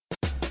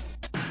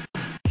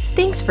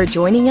Thanks for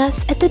joining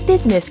us at the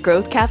Business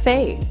Growth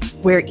Cafe,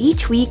 where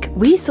each week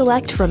we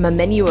select from a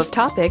menu of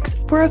topics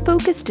for a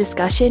focused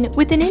discussion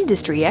with an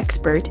industry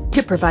expert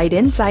to provide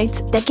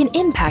insights that can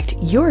impact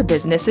your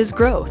business's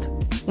growth.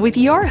 With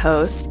your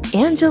host,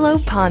 Angelo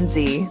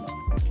Ponzi.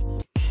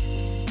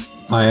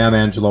 Hi, I'm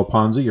Angelo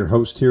Ponzi, your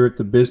host here at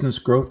the Business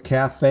Growth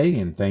Cafe,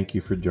 and thank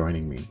you for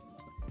joining me.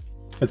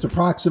 It's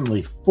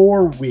approximately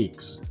 4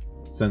 weeks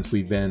since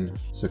we've been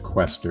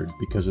sequestered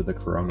because of the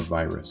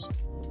coronavirus.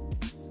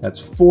 That's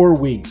 4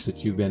 weeks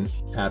that you've been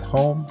at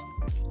home,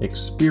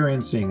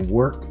 experiencing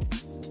work,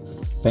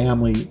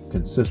 family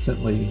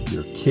consistently,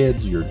 your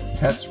kids, your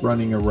pets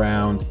running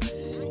around,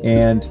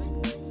 and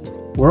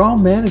we're all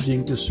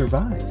managing to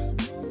survive.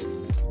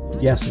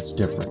 Yes, it's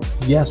different.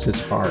 Yes,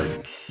 it's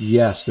hard.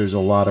 Yes, there's a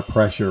lot of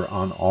pressure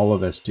on all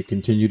of us to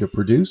continue to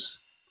produce,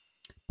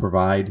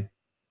 provide,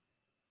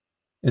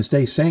 and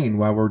stay sane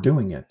while we're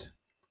doing it.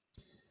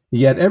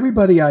 Yet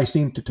everybody I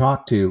seem to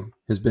talk to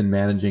has been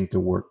managing to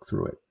work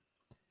through it.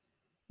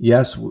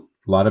 Yes, a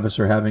lot of us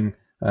are having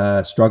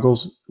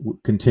struggles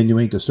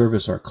continuing to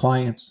service our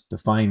clients, to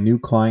find new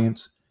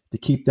clients, to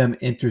keep them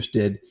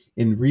interested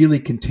in really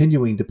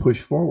continuing to push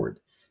forward.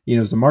 You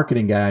know, as a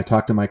marketing guy, I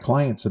talk to my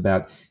clients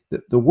about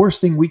the worst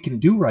thing we can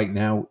do right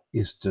now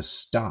is to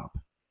stop.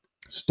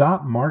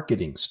 Stop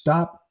marketing.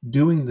 Stop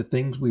doing the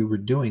things we were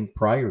doing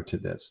prior to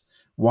this.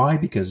 Why?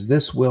 Because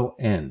this will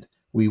end.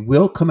 We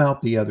will come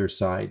out the other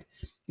side.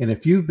 And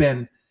if you've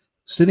been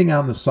sitting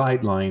on the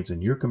sidelines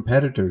and your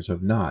competitors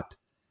have not,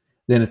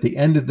 then at the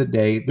end of the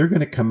day, they're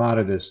going to come out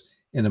of this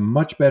in a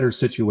much better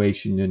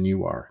situation than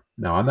you are.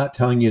 Now, I'm not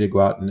telling you to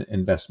go out and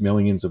invest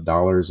millions of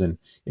dollars in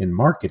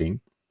marketing.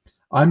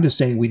 I'm just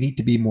saying we need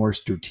to be more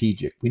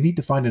strategic. We need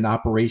to find an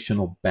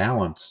operational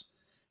balance,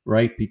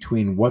 right,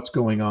 between what's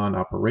going on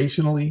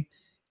operationally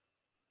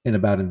and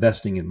about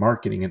investing in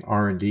marketing and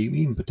R&D,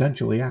 even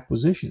potentially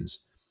acquisitions.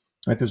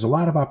 Right, there's a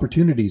lot of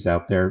opportunities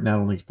out there, not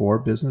only for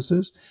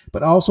businesses,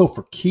 but also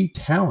for key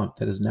talent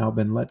that has now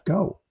been let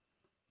go.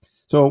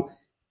 So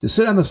to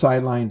sit on the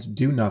sidelines,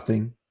 do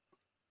nothing,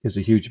 is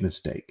a huge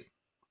mistake.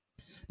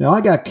 Now,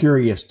 I got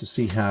curious to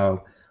see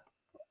how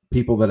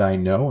people that I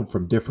know and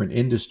from different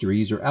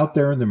industries are out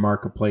there in the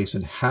marketplace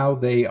and how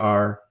they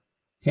are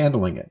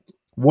handling it.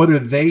 What are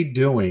they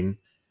doing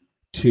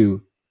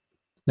to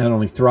not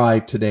only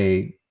thrive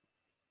today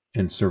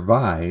and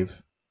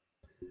survive,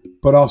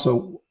 but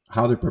also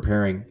how they're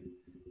preparing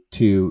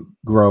to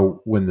grow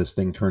when this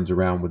thing turns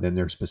around within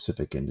their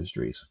specific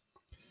industries.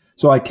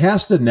 So I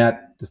cast a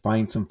net to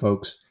find some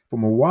folks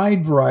from a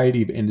wide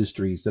variety of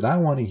industries that I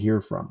want to hear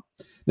from.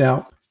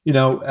 Now, you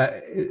know,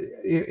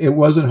 it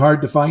wasn't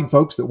hard to find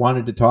folks that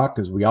wanted to talk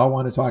because we all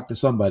want to talk to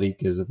somebody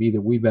because of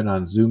either we've been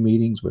on Zoom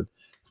meetings with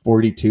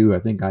 42, I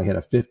think I had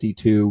a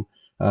 52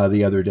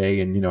 the other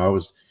day, and, you know, I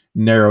was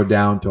narrowed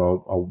down to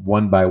a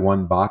one by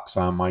one box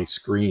on my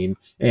screen.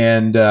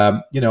 And,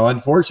 you know,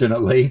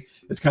 unfortunately,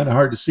 it's kind of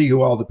hard to see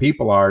who all the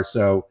people are.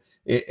 So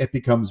it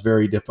becomes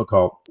very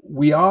difficult.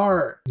 We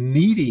are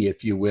needy,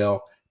 if you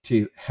will,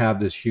 to have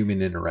this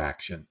human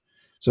interaction.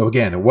 So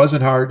again, it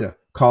wasn't hard to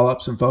call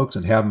up some folks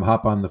and have them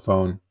hop on the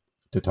phone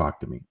to talk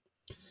to me.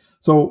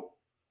 So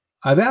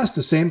I've asked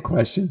the same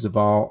questions of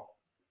all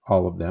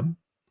of them,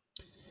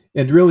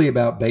 and really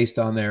about based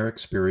on their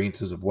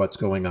experiences of what's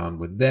going on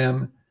with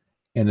them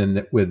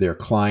and with their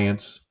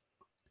clients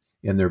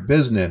and their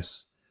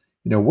business.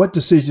 You know, what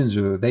decisions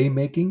are they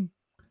making?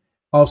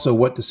 Also,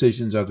 what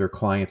decisions are their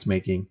clients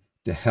making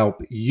to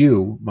help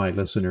you, my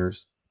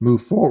listeners,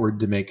 move forward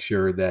to make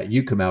sure that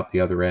you come out the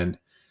other end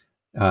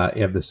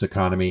of this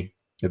economy,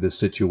 of this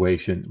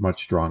situation,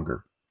 much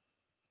stronger.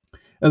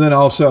 And then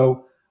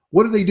also,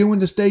 what are they doing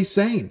to stay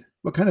sane?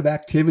 What kind of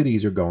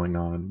activities are going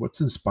on?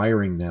 What's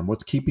inspiring them?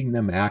 What's keeping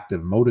them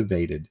active,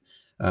 motivated?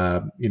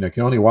 You know,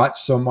 can only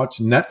watch so much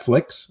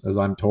Netflix, as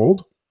I'm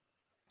told,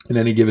 in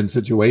any given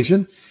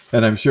situation.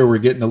 And I'm sure we're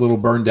getting a little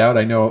burned out.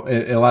 I know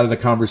a lot of the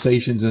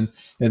conversations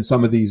and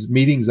some of these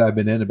meetings I've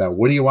been in about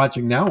what are you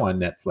watching now on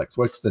Netflix?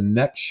 What's the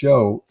next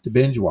show to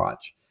binge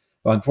watch?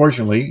 Well,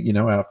 unfortunately, you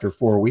know, after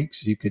 4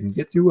 weeks, you can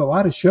get through a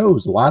lot of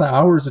shows, a lot of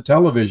hours of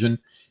television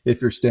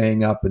if you're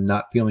staying up and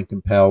not feeling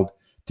compelled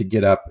to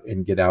get up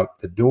and get out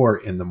the door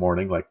in the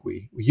morning like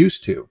we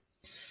used to.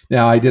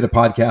 Now, I did a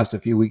podcast a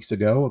few weeks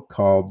ago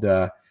called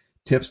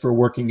Tips for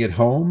Working at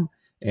Home.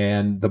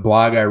 And the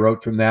blog I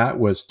wrote from that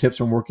was Tips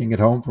from Working at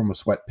Home from a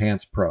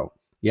Sweatpants Pro.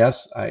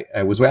 Yes,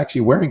 I was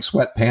actually wearing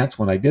sweatpants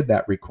when I did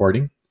that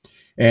recording.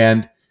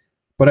 But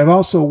I've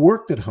also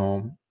worked at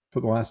home for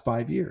the last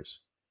 5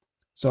 years.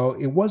 So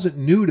it wasn't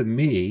new to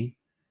me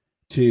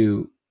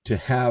to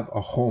have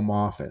a home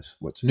office.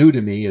 What's new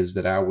to me is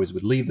that I always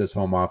would leave this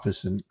home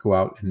office and go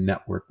out and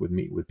network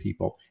meet with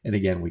people. And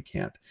again, we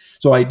can't.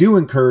 So I do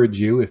encourage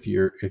you, if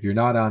you're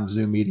not on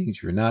Zoom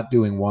meetings, you're not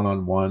doing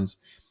one-on-ones,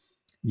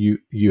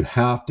 you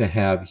have to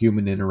have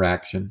human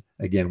interaction.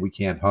 Again, we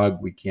can't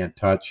hug, we can't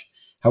touch.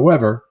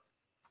 However,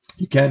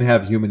 you can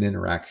have human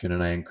interaction,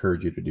 and I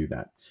encourage you to do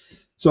that.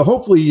 So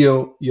hopefully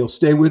you'll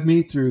stay with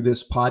me through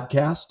this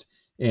podcast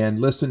and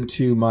listen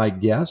to my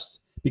guests,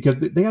 because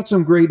they got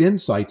some great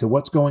insights of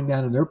what's going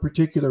on in their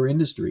particular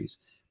industries.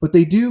 But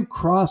they do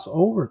cross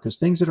over because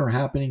things that are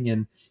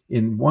happening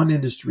in one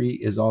industry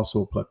is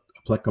also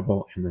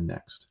applicable in the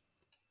next.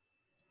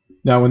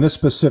 Now, in this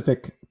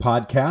specific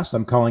podcast,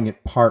 I'm calling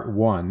it part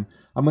one.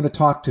 I'm going to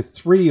talk to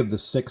 3 of the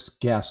 6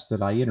 guests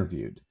that I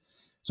interviewed.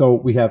 So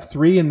we have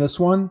 3 in this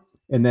one.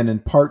 And then in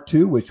part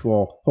 2, which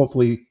will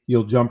hopefully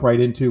you'll jump right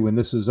into when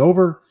this is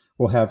over,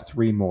 we'll have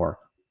 3 more.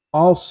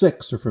 All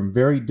 6 are from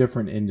very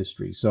different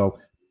industries. So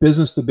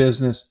business to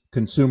business,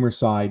 consumer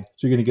side.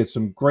 So you're going to get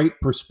some great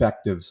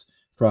perspectives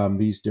from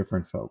these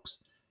different folks.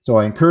 So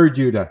I encourage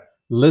you to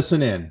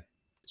listen in.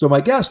 So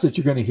my guests that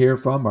you're going to hear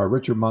from are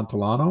Richard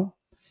Montolano,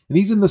 and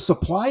he's in the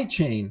supply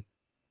chain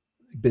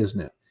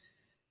business,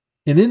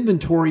 in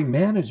inventory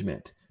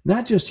management,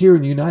 not just here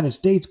in the United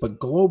States, but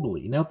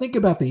globally. Now think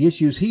about the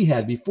issues he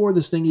had before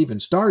this thing even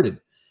started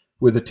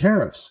with the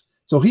tariffs.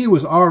 So he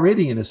was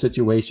already in a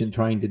situation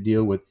trying to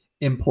deal with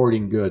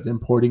importing goods,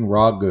 importing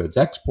raw goods,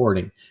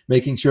 exporting,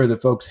 making sure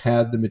that folks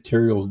had the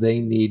materials they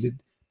needed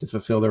to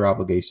fulfill their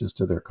obligations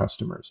to their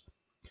customers.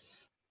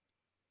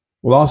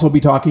 We'll also be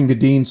talking to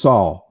Dean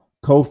Saul,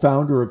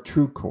 co-founder of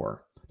TrueCore.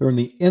 They're in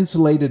the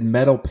insulated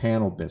metal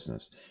panel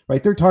business,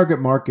 right? Their target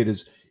market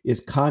is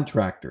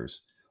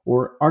contractors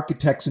or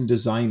architects and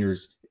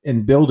designers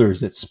and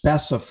builders that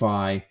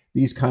specify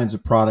these kinds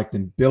of product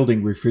in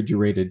building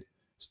refrigerated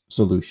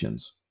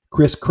solutions.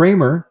 Chris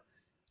Kramer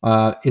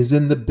is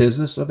in the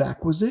business of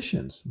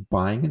acquisitions,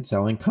 buying and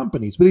selling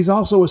companies, but he's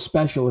also a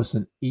specialist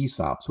in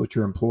ESOPs, which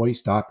are employee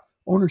stock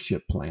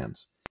ownership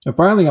plans. And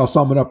finally, I'll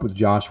sum it up with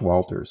Josh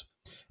Walters.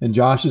 And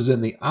Josh is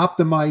in the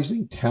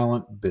optimizing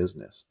talent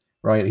business,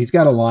 right? He's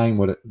got a line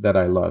that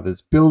I love.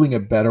 It's building a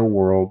better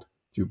world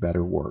through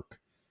better work.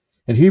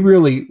 And he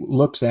really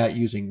looks at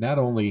using not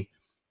only,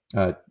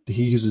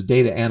 he uses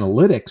data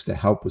analytics to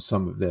help with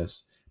some of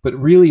this, but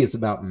really it's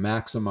about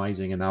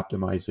maximizing and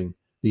optimizing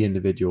the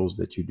individuals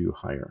that you do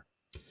hire.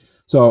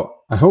 So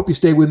I hope you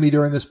stay with me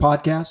during this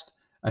podcast.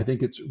 I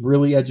think it's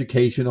really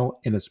educational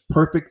and it's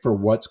perfect for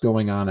what's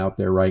going on out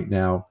there right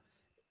now.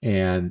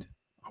 And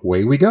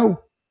away we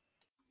go.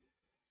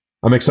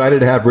 I'm excited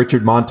to have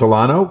Richard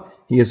Montolano.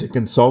 He is a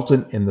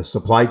consultant in the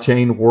supply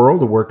chain world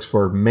who works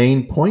for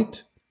Main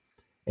Point.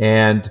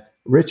 And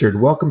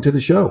Richard, welcome to the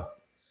show.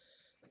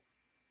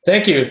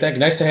 Thank you.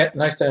 Nice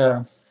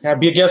to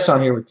be a guest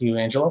on here with you,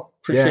 Angelo.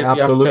 Appreciate the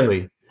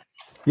opportunity.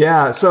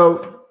 Yeah.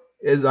 So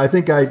I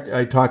think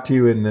I talked to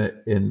you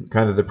in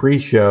kind of the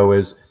pre-show.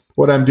 Is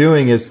what I'm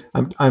doing is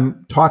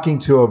I'm talking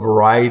to a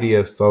variety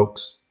of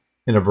folks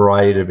in a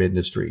variety of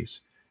industries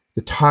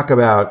to talk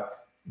about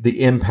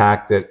the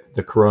impact that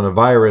the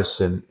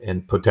coronavirus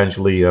and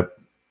potentially a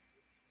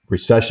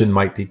recession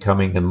might be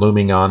coming and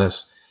looming on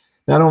us.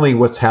 Not only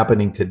what's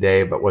happening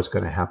today, but what's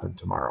going to happen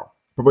tomorrow.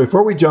 But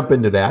before we jump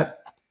into that,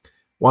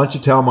 why don't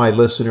you tell my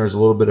listeners a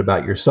little bit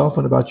about yourself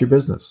and about your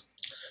business?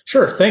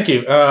 Sure. Thank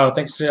you.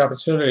 Thanks for the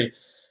opportunity.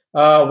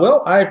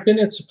 Well, I've been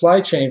in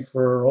supply chain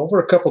for over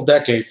a couple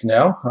decades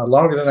now,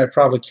 longer than I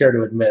probably care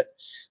to admit.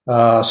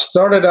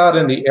 Started out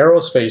in the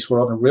aerospace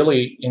world and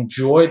really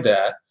enjoyed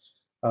that.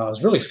 It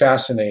was really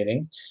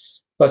fascinating,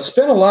 but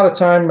spent a lot of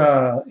time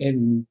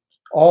in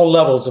all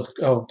levels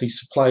of the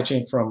supply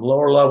chain, from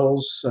lower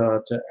levels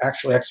to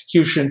actual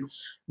execution,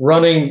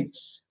 running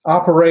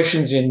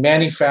operations in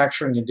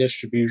manufacturing and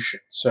distribution.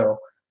 So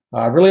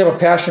I really have a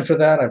passion for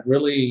that. I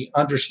really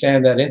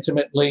understand that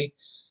intimately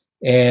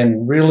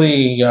and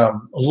really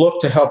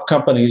look to help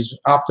companies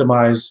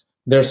optimize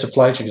their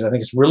supply chains. I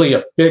think it's really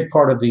a big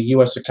part of the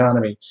U.S.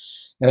 economy.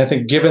 And I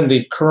think given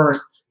the current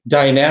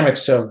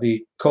dynamics of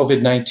the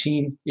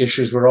COVID-19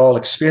 issues we're all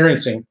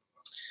experiencing,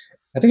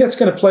 I think that's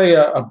going to play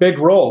a big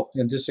role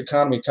in this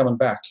economy coming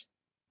back.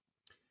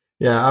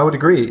 Yeah, I would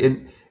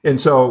agree.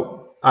 And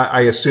so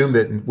I assume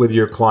that with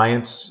your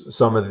clients,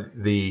 some of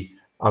the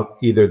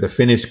either the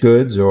finished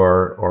goods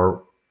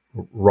or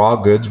raw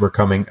goods were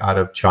coming out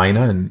of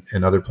China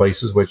and other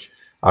places, which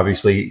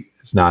obviously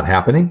is not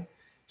happening.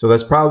 So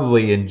that's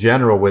probably in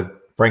general with,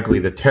 frankly,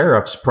 the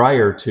tariffs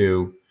prior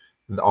to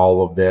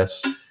all of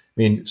this. I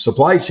mean,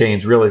 supply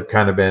chains really have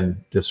kind of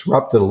been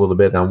disrupted a little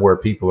bit on where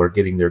people are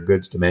getting their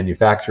goods to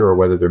manufacture or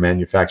whether they're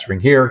manufacturing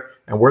here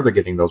and where they're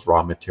getting those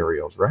raw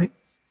materials, right?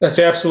 That's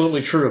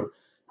absolutely true.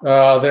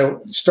 They're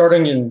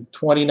starting in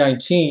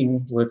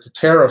 2019 with the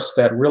tariffs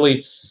that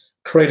really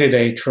created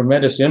a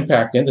tremendous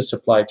impact in the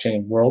supply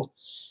chain world.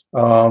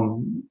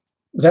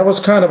 That was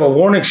kind of a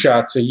warning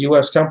shot to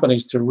U.S.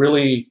 companies to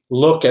really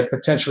look at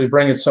potentially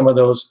bringing some of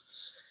those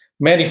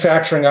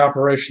manufacturing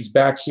operations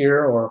back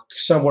here or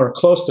somewhere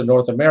close to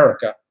North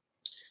America.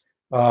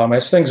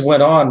 As things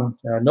went on,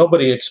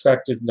 nobody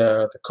expected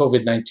the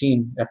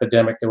COVID-19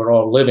 epidemic that we're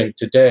all living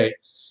today,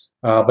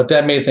 but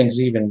that made things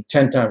even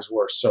 10 times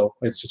worse. So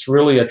it's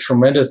really a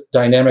tremendous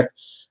dynamic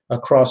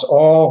across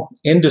all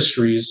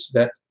industries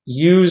that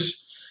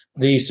use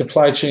the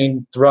supply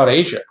chain throughout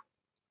Asia.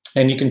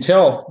 And you can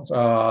tell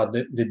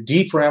the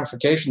deep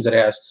ramifications it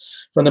has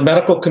from the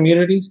medical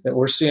community that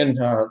we're seeing.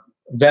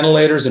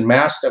 Ventilators and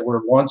masks that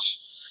were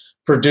once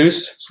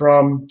produced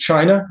from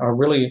China are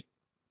really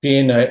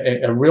being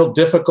a real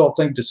difficult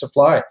thing to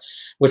supply,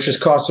 which is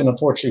costing,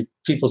 unfortunately,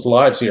 people's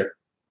lives here.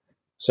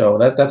 So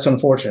that's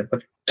unfortunate.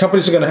 But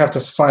companies are going to have to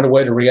find a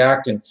way to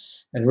react and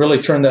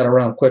really turn that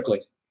around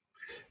quickly.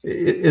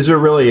 Is there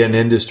really an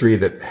industry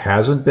that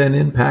hasn't been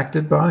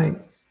impacted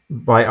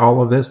by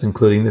all of this,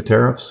 including the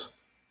tariffs?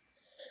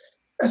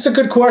 That's a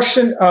good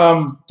question.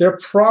 There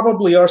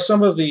probably are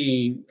some of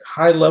the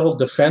high-level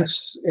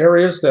defense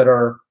areas that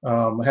are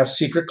have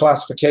secret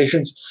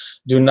classifications,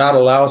 do not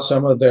allow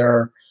some of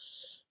their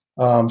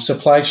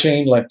supply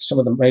chain, like some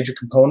of the major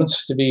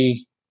components, to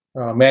be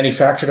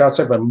manufactured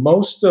outside. But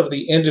most of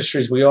the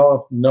industries we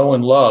all know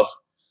and love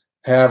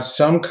have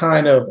some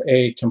kind of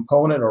a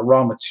component or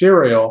raw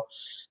material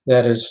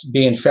that is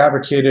being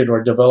fabricated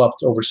or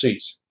developed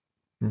overseas.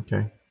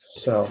 Okay.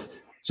 So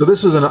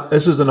this is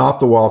an off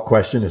the wall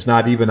question. It's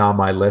not even on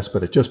my list,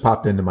 but it just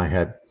popped into my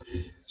head.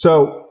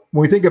 So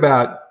when we think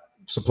about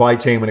supply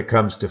chain when it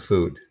comes to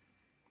food,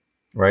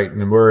 right?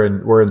 And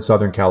we're in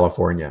Southern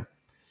California,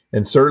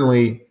 and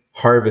certainly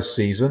harvest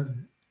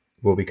season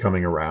will be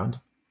coming around,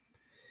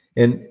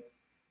 and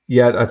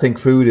yet I think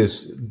food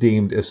is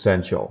deemed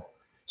essential.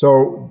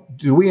 So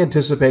do we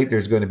anticipate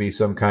there's going to be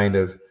some kind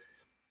of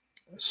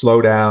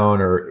slowdown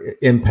or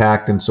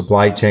impact in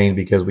supply chain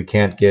because we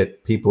can't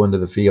get people into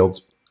the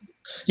fields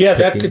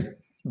yeah, picking?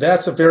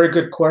 that's a very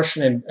good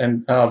question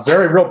and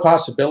very real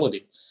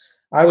possibility.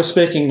 I was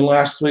speaking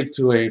last week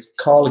to a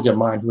colleague of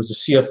mine who was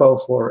a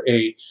CFO for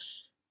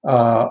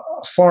uh,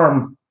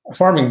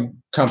 farming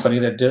company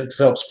that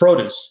develops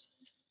produce.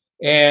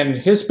 And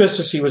his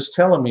business, he was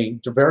telling me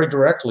very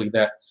directly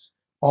that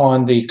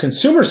on the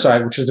consumer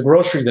side, which is the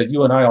grocery that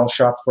you and I all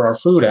shop for our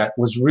food at,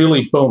 was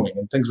really booming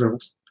and things were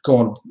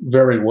going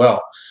very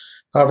well.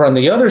 However, on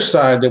the other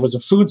side, there was a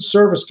food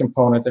service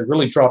component that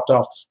really dropped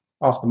off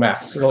the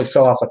map. It really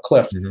fell off a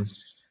cliff.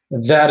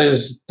 Mm-hmm. That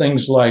is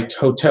things like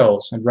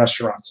hotels and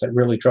restaurants that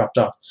really dropped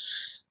off.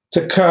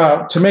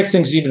 To make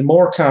things even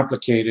more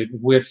complicated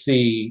with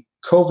the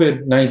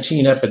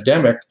COVID-19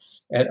 epidemic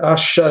and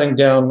us shutting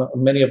down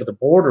many of the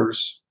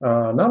borders,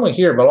 not only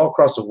here, but all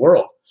across the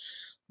world,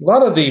 a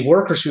lot of the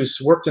workers who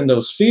worked in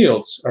those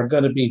fields are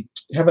going to be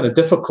having a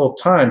difficult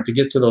time to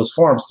get to those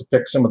farms to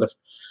pick some of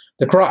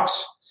the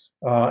crops.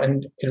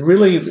 And it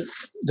really,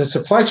 the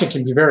supply chain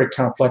can be very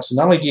complex. And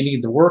not only do you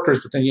need the workers,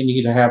 but then you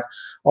need to have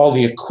all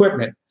the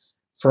equipment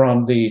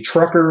from the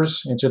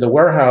truckers into the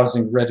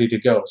warehousing ready to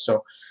go.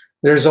 So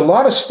there's a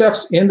lot of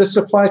steps in the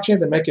supply chain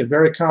that make it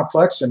very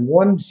complex. And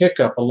one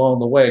hiccup along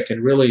the way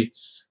can really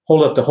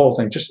hold up the whole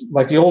thing. Just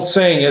like the old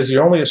saying is,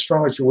 you're only as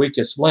strong as your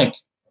weakest link.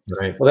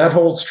 Right. Well, that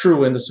holds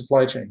true in the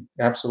supply chain.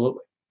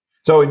 Absolutely.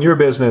 So in your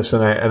business,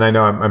 and I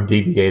know I'm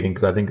deviating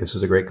because I think this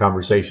is a great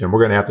conversation. We're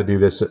going to have to do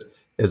this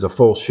as a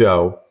full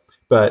show,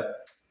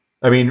 but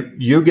I mean,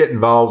 you get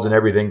involved in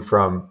everything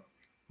from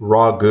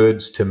raw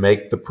goods to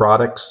make the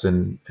products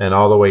and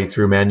all the way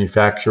through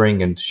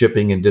manufacturing and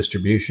shipping and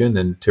distribution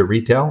and to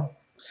retail.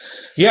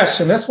 Yes,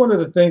 and that's one of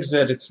the things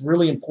that it's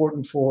really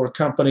important for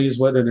companies,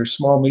 whether they're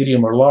small,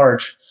 medium, or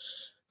large,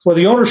 for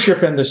the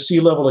ownership and the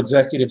C-level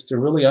executives to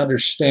really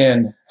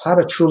understand how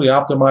to truly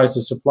optimize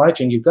the supply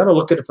chain. You've got to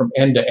look at it from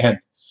end to end.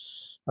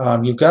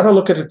 You've got to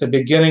look at it at the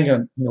beginning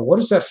and, what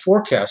does that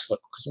forecast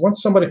look? Because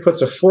once somebody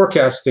puts a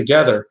forecast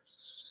together,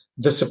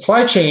 the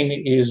supply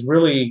chain is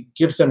really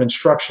gives them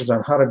instructions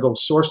on how to go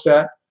source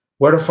that,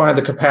 where to find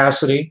the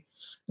capacity.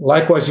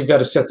 Likewise, you've got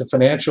to set the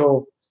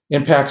financial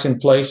impacts in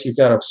place. You've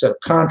got to set up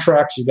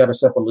contracts. You've got to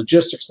set up a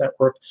logistics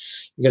network.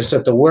 You've got to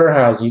set the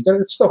warehousing.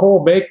 It's the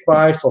whole make,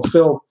 buy,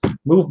 fulfill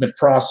movement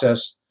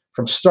process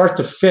from start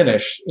to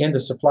finish in the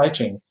supply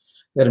chain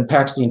that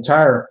impacts the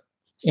entire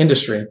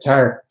industry,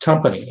 entire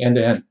company, end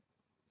to end.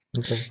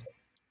 Okay.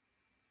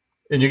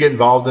 And you get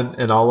involved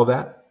in all of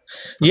that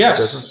from your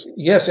business?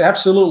 Yes,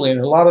 absolutely.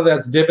 And a lot of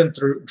that's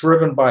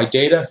driven by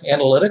data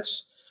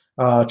analytics,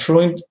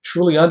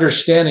 truly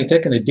understanding,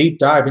 taking a deep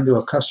dive into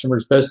a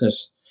customer's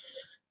business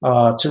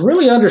to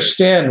really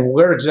understand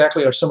where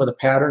exactly are some of the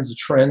patterns, the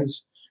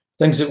trends,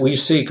 things that we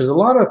see. Because a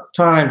lot of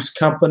times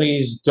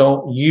companies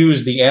don't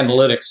use the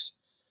analytics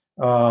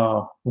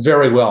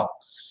very well.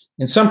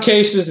 In some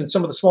cases, in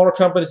some of the smaller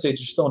companies, they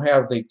just don't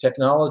have the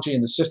technology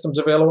and the systems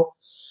available.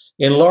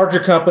 In larger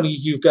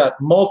companies, you've got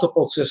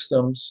multiple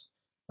systems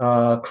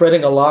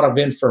creating a lot of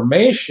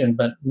information,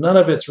 but none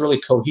of it's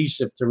really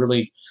cohesive to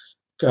really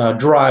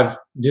drive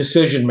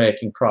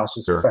decision-making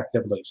process Sure.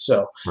 effectively.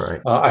 So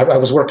Right. I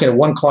was working at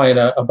one client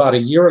about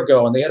a year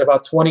ago, and they had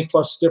about 20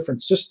 plus different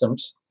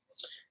systems,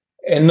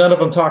 and none of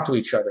them talk to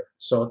each other.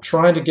 So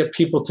trying to get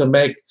people to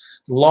make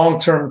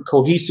long-term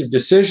cohesive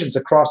decisions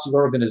across the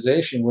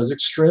organization was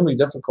extremely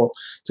difficult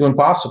to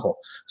impossible.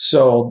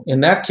 So in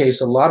that case,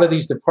 a lot of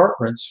these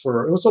departments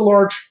it was a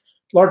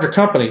larger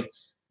company,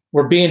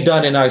 were being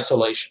done in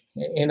isolation.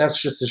 And that's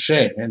just a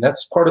shame. And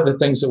that's part of the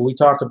things that we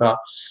talk about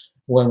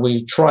when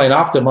we try and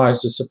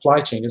optimize the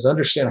supply chain is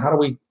understand how do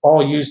we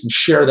all use and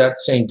share that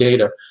same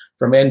data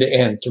from end to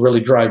end to really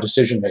drive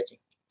decision making.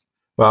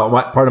 Well,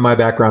 part of my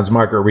background is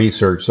market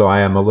research, so I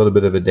am a little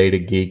bit of a data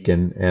geek,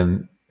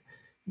 and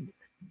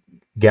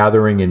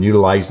gathering and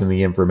utilizing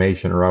the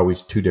information are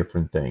always two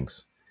different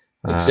things.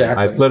 I've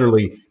Exactly.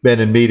 literally been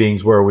in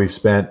meetings where we've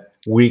spent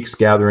weeks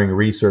gathering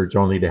research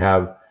only to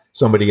have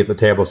somebody at the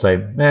table say,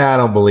 I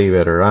don't believe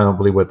it, or I don't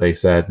believe what they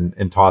said,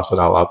 and toss it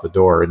all out the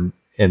door.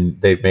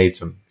 And they've made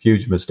some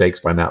huge mistakes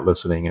by not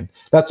listening. And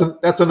that's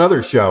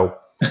another show.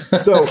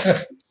 So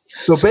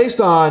based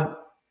on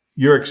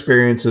your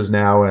experiences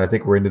now, and I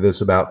think we're into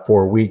this about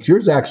 4 weeks,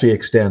 yours actually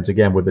extends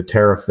again with the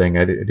tariff thing.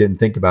 I didn't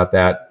think about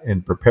that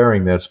in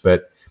preparing this,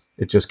 but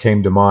it just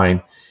came to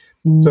mind.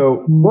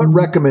 So what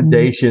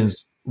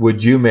recommendations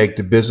would you make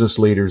to business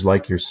leaders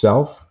like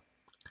yourself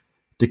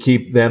to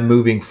keep them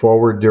moving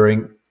forward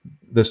during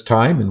this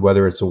time, and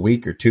whether it's a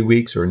week or 2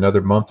 weeks or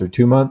another month or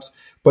 2 months,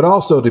 but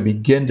also to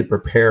begin to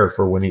prepare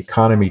for when the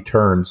economy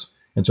turns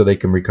and so they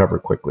can recover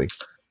quickly?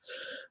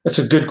 That's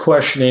a good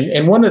question.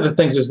 And one of the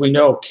things is we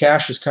know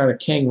cash is kind of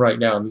king right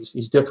now in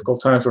these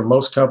difficult times where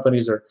most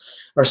companies are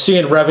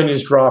seeing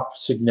revenues drop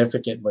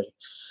significantly.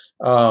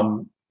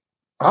 Um,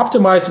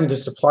 Optimizing the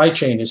supply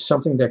chain is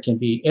something that can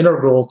be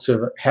integral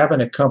to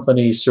having a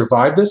company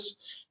survive this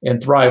and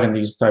thrive in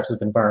these types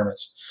of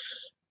environments.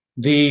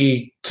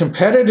 The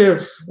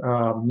competitive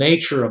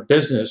nature of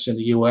business in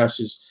the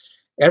U.S. is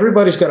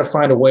everybody's got to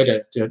find a way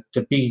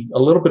to be a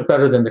little bit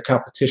better than the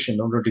competition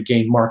in order to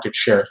gain market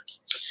share.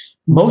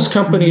 Most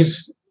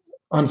companies,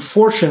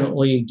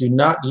 unfortunately, do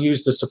not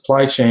use the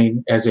supply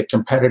chain as a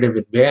competitive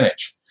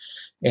advantage.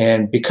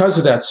 And because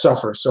of that,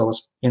 suffer. So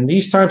in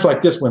these times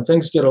like this, when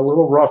things get a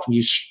little rough and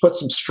you put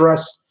some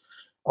stress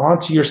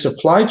onto your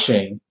supply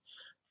chain,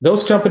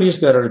 those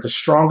companies that are the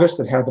strongest,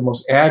 that have the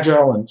most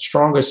agile and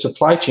strongest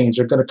supply chains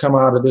are going to come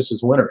out of this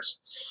as winners.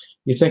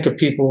 You think of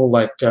people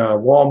like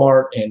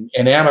Walmart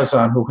and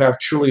Amazon who have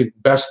truly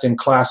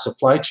best-in-class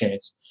supply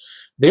chains.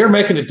 They're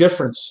making a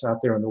difference out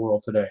there in the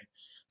world today.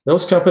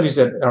 Those companies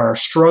that are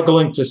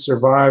struggling to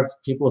survive,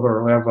 people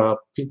who have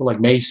people like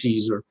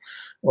Macy's or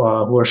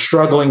who are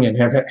struggling and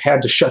have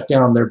had to shut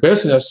down their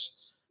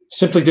business,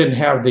 simply didn't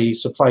have the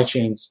supply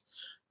chains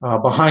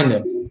behind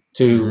them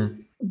to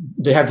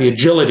Mm-hmm. they have the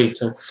agility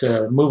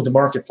to move the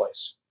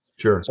marketplace.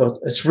 Sure. So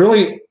it's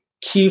really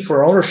key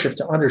for ownership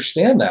to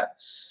understand that.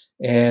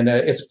 And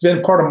it's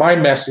been part of my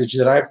message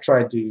that I've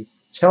tried to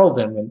tell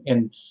them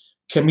and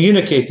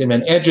communicate them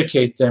and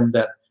educate them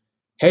that,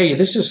 hey,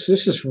 this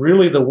is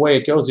really the way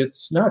it goes.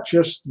 It's not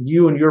just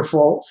you and your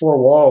four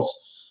walls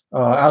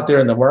out there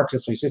in the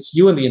marketplace. It's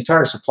you and the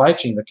entire supply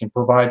chain that can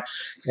provide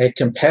a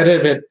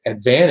competitive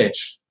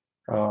advantage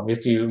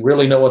if you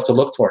really know what to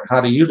look for and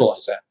how to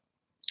utilize that.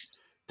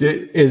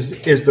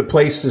 Is the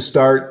place to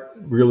start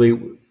really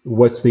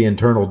what's the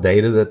internal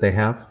data that they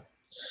have?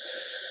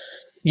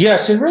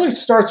 Yes, it really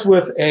starts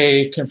with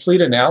a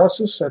complete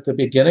analysis at the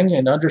beginning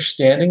and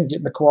understanding,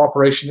 getting the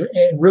cooperation,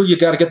 and really you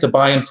got to get the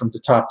buy-in from the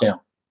top down.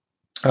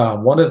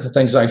 One of the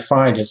things I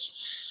find is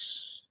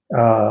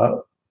uh,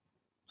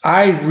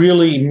 I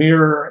really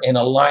mirror and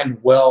align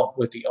well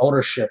with the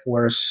ownership,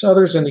 whereas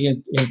others in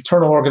the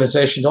internal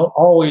organization don't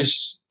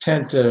always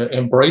tend to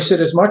embrace it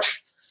as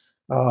much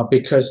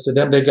because to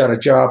them they've got a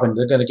job and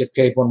they're going to get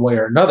paid one way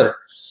or another.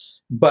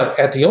 But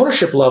at the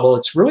ownership level,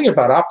 it's really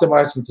about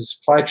optimizing the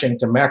supply chain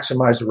to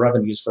maximize the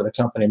revenues for the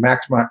company,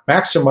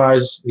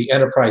 maximize the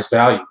enterprise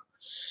value.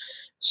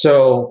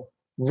 So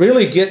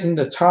really getting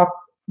the top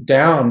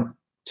down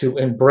to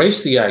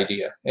embrace the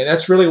idea. And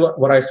that's really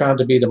what I found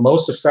to be the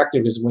most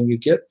effective is when you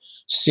get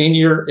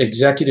senior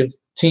executive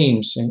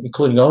teams,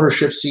 including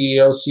ownership,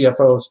 CEOs,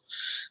 CFOs,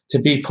 to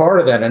be part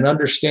of that and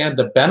understand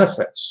the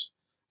benefits,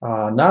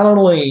 not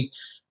only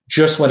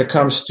just when it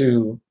comes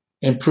to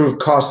improved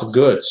cost of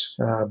goods,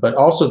 but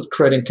also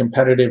creating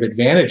competitive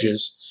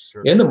advantages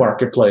Sure. in the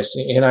marketplace.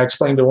 And I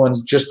explained to one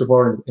just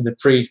before in the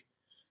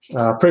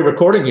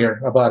pre-recording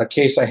here about a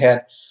case I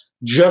had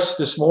just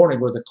this morning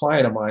with a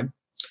client of mine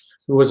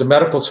who was a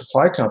medical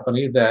supply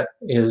company that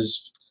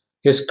is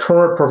his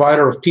current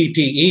provider of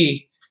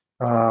PPE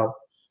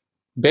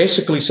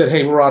basically said,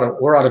 "Hey, we're out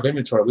of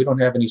inventory. We don't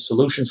have any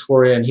solutions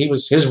for you." And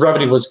his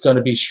revenue was going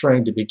to be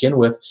strained to begin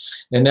with,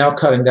 and now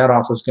cutting that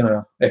off was going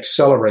to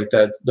accelerate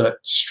that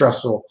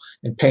stressful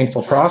and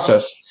painful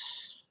process.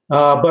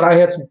 But I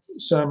had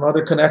some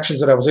other connections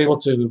that I was able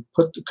to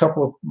put a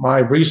couple of my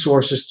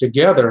resources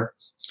together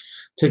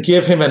to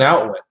give him an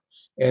outlet.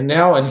 And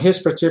now in his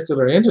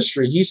particular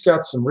industry, he's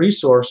got some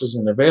resources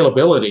and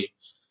availability.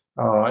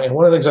 And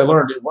one of the things I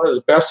learned, one of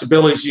the best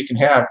abilities you can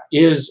have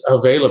is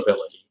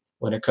availability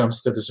when it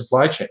comes to the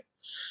supply chain.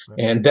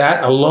 And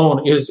that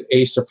alone is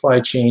a supply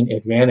chain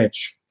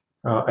advantage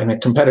and a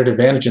competitive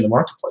advantage in the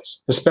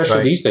marketplace, especially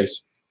Right. these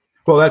days.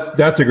 Well,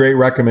 that's a great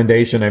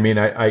recommendation. I mean,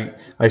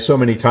 I so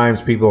many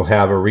times people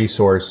have a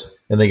resource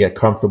and they get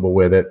comfortable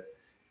with it,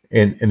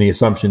 and the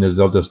assumption is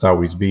they'll just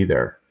always be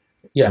there.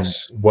 And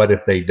Yes. what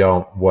if they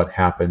don't? What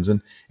happens?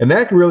 And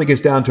that really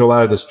gets down to a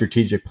lot of the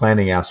strategic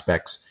planning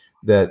aspects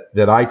that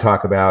I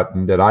talk about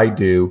and that I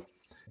do,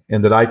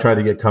 and that I try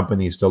to get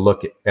companies to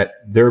look at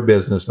their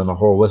business on a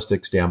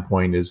holistic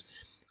standpoint. Is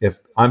if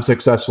I'm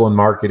successful in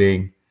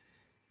marketing,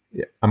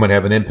 I'm going to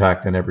have an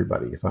impact on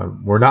everybody. If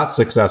we're not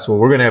successful,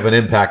 we're going to have an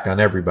impact on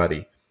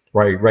everybody,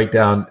 right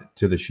down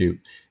to the shoot.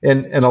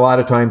 And a lot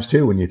of times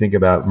too, when you think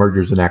about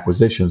mergers and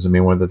acquisitions, I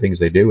mean, one of the things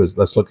they do is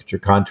let's look at your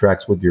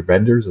contracts with your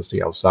vendors and see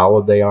how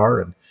solid they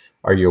are, and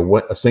are you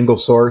a single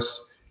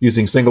source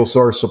using single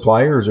source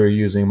suppliers, or are you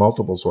using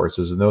multiple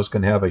sources, and those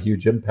can have a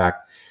huge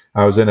impact.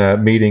 I was in a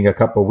meeting a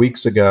couple of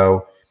weeks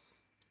ago,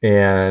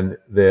 and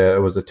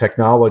it was a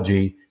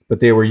technology, but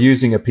they were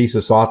using a piece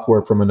of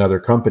software from another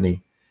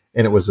company,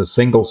 and it was a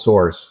single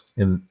source,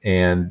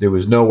 and there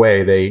was no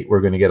way they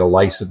were going to get a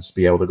license to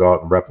be able to go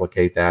out and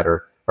replicate that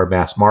or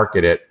mass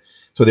market it.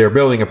 So they were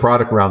building a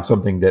product around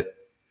something that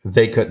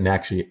they couldn't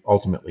actually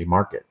ultimately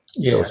market.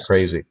 Yes. It was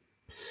crazy.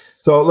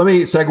 So let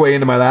me segue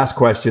into my last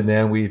question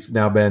then. We've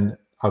now been,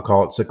 I'll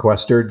call it,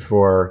 sequestered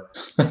for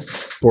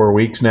 4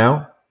 weeks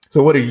now.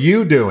 So what are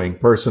you doing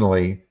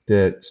personally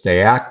to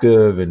stay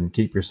active and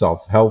keep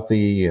yourself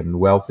healthy and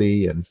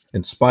wealthy and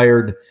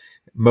inspired,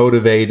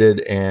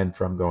 motivated, and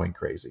from going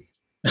crazy?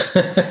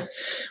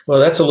 Well,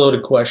 that's a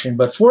loaded question,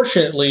 but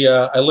fortunately,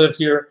 I live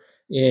here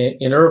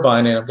in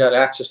Irvine, and I've got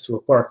access to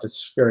a park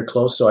that's very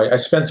close. So I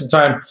spend some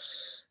time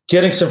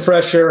getting some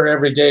fresh air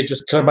every day,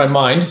 just clear my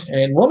mind.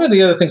 And one of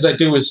the other things I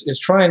do is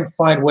try and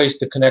find ways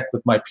to connect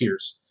with my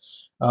peers.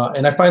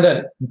 And I find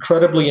that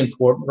incredibly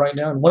important right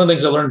now. And one of the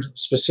things I learned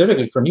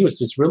specifically from you is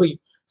just really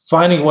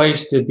finding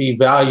ways to be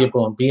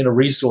valuable and being a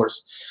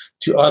resource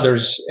to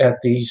others at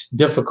these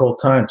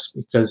difficult times.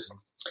 Because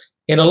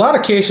in a lot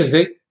of cases,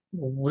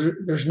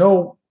 there's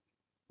no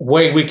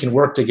way we can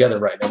work together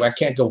right now. I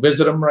can't go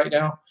visit them right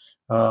now.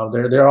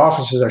 Their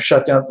offices are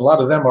shut down. A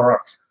lot of them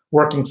are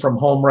working from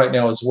home right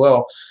now as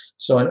well.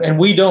 So, and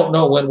we don't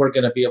know when we're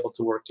going to be able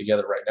to work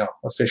together right now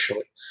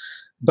officially.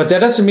 But that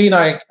doesn't mean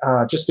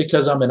just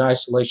because I'm in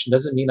isolation,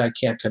 doesn't mean I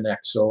can't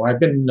connect. So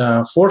I've been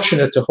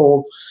fortunate to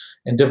hold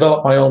and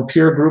develop my own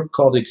peer group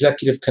called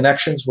Executive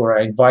Connections, where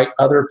I invite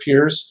other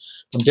peers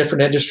from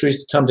different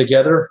industries to come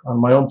together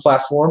on my own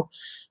platform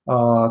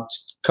a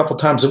couple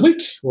times a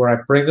week, where I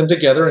bring them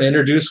together and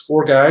introduce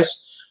 4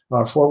 guys,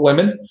 4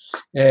 women,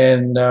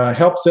 and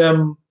help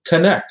them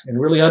connect and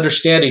really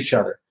understand each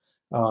other.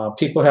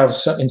 People have,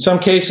 in some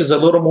cases, a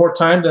little more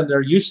time than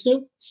they're used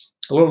to,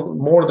 a little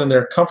more than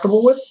they're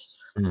comfortable with.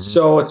 Mm-hmm.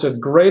 So it's a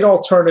great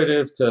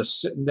alternative to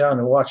sitting down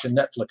and watching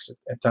Netflix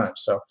at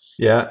times. So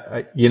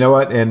yeah, you know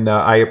what? And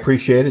I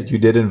appreciate it. You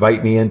did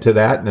invite me into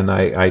that, and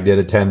I did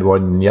attend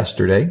one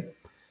yesterday,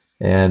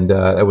 and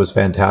it was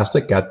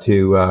fantastic. Got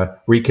to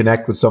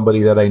reconnect with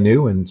somebody that I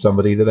knew and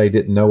somebody that I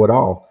didn't know at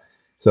all.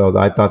 So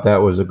I thought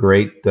that was a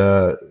great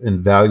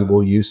and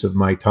valuable use of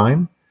my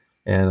time,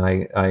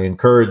 and I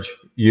encourage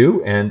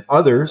you and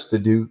others to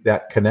do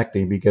that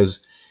connecting, because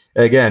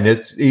again,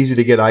 it's easy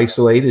to get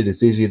isolated.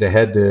 It's easy to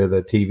head to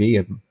the TV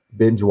and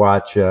binge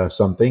watch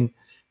something.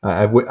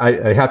 I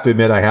have to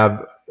admit,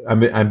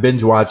 I'm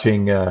binge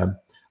watching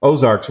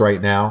Ozarks right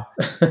now.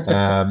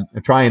 I'm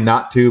trying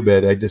not to,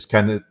 but I just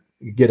kind of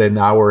get an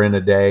hour in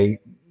a day.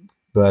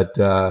 But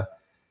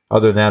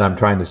other than that, I'm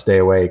trying to stay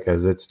away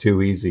because it's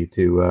too easy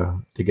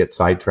to get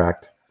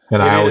sidetracked.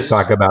 And I always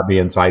talk about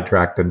being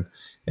sidetracked,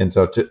 and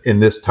so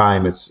in this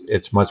time,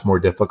 it's much more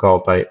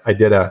difficult. I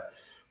did a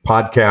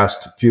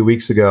podcast a few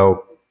weeks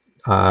ago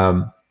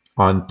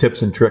on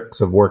tips and tricks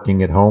of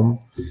working at home,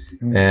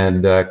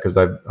 and because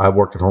I've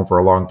worked at home for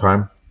a long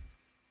time,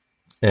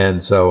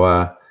 and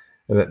so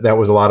that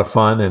was a lot of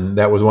fun. And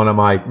that was one of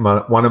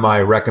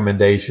my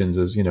recommendations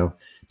is,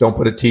 don't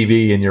put a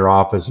TV in your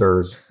office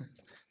or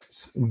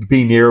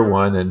be near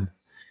one, and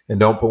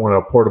don't put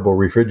a portable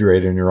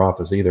refrigerator in your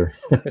office either.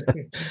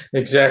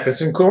 Exactly.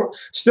 It's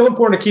still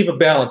important to keep a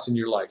balance in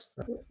your life.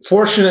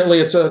 Fortunately,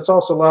 it's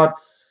also allowed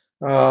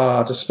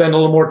to spend a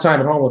little more time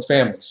at home with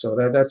family. So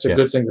that's a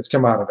good thing that's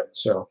come out of it.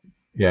 So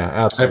yeah,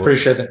 absolutely. I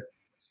appreciate that.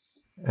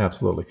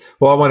 Absolutely.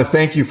 Well, I want to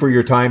thank you for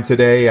your time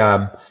today.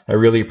 I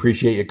really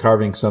appreciate you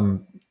carving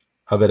some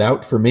of it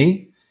out for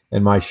me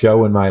and my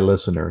show and my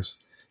listeners.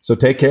 So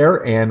take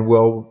care, and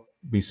we'll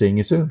be seeing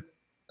you soon.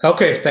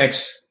 Okay,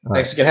 thanks.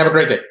 Thanks again. Have a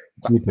great day.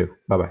 Bye. You too.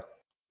 Bye-bye.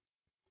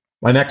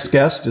 My next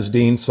guest is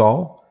Dean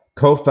Saul,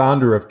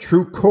 co-founder of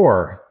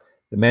TrueCore,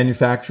 the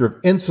manufacturer of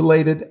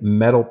insulated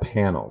metal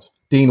panels.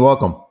 Dean,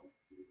 welcome.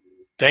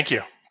 Thank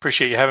you.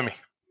 Appreciate you having me.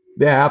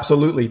 Yeah,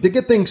 absolutely. To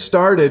get things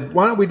started,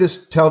 why don't we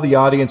just tell the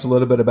audience a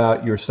little bit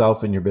about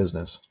yourself and your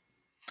business?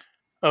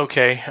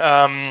 Okay.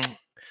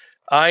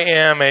 I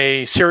am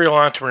a serial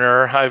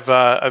entrepreneur.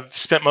 I've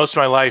spent most of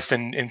my life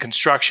in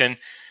construction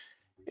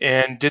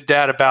and did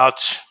that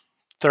about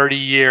 30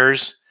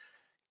 years.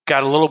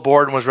 Got a little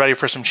bored and was ready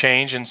for some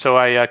change, and so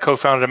I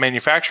co-founded a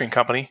manufacturing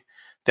company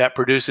that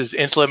produces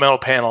insulated metal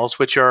panels,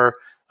 which are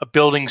a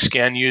building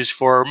skin used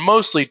for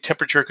mostly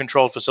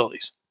temperature-controlled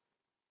facilities.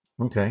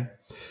 Okay.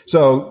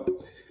 So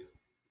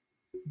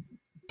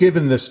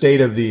given the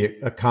state of the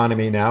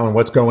economy now and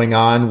what's going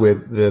on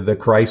with the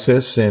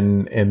crisis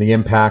and the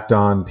impact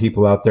on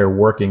people out there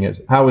working,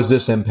 how has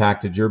this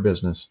impacted your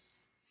business?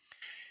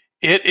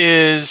 It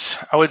is,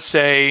 I would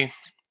say,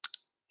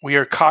 we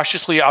are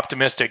cautiously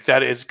optimistic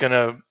that it's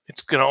gonna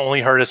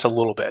only hurt us a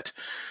little bit.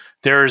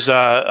 there's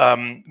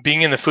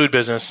being in the food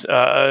business,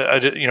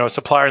 a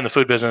supplier in the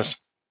food business,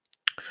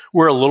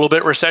 we're a little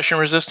bit recession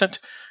resistant,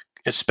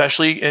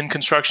 especially in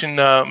construction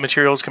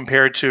materials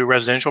compared to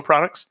residential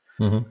products.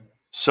 Mm-hmm.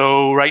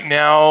 So right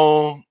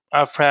now,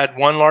 I've had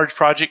one large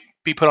project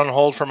be put on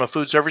hold from a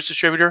food service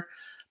distributor,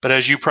 but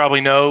as you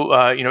probably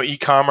know,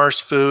 e-commerce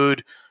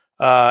food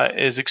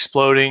is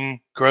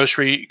exploding.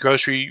 Grocery,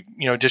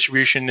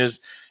 distribution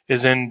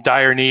is in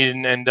dire need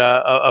and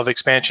of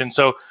expansion.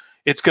 So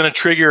it's going to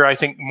trigger, I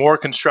think, more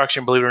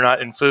construction, believe it or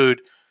not, in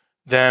food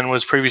than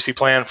was previously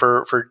planned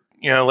for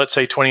let's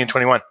say 20 and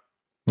 21.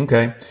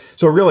 Okay.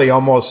 So really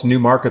almost new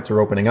markets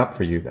are opening up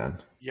for you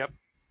then. Yep.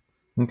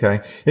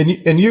 Okay.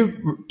 And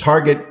you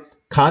target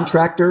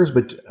contractors,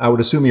 but I would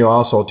assume you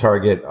also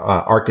target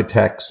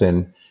architects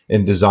and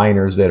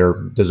designers that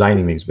are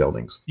designing these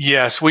buildings.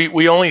 Yes,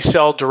 we only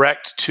sell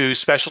direct to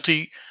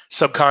specialty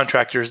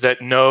subcontractors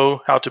that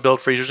know how to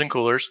build freezers and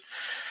coolers.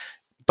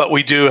 But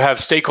we do have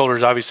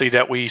stakeholders, obviously,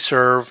 that we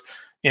serve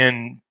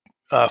in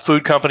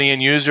food company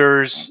and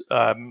users,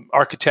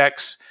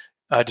 architects,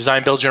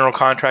 design build general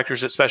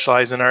contractors that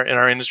specialize in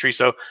our industry.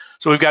 So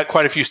we've got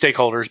quite a few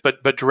stakeholders,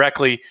 but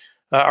directly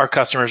our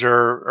customers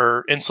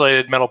are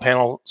insulated metal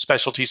panel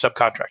specialty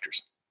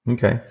subcontractors.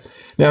 Okay.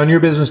 Now in your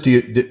business,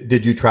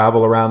 did you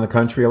travel around the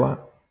country a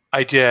lot?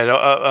 I did.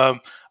 A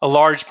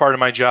large part of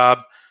my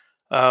job,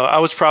 I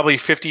was probably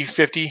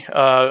 50-50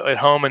 at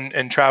home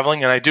and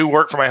traveling, and I do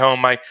work from my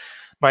home. My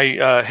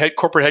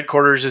corporate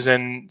headquarters is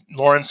in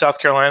Lawrence, South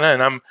Carolina,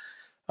 and I'm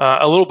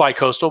a little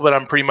bi-coastal, but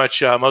I'm pretty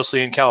much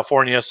mostly in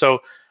California. So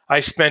I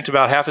spent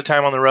about half the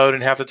time on the road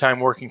and half the time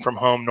working from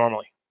home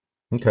normally.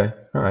 Okay.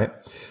 All right.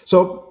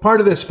 So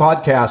part of this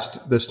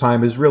podcast this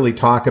time is really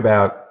talk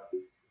about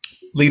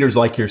leaders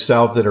like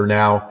yourself that are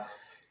now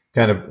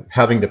kind of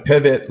having to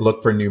pivot,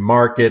 look for new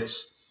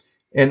markets,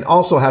 and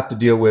also have to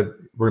deal with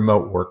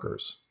remote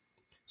workers.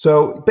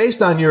 So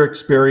based on your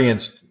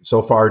experience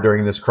so far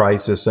during this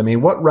crisis, I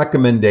mean, what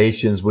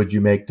recommendations would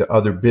you make to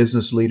other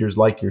business leaders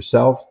like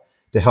yourself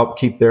to help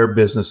keep their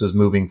businesses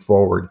moving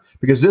forward?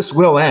 Because this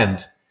will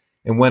end,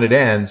 and when it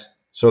ends,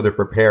 so they're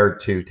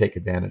prepared to take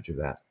advantage of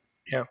that.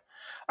 Yeah,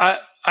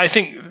 I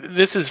think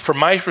this is, from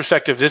my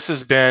perspective, this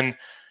has been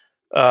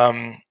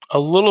a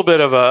little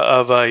bit of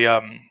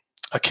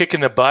a kick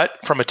in the butt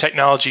from a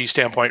technology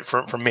standpoint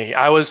for me.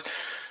 I was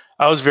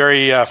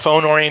very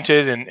phone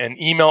oriented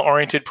and email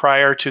oriented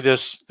prior to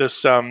this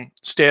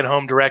stay at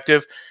home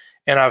directive,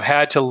 and I've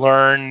had to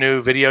learn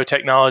new video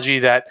technology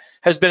that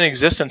has been in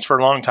existence for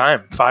a long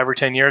time, 5 or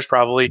 10 years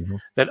probably, Mm-hmm.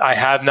 that I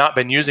have not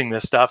been using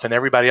this stuff, and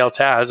everybody else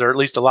has, or at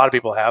least a lot of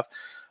people have.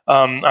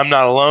 I'm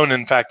not alone,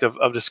 in fact,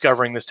 of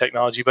discovering this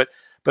technology, but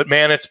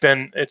man, it's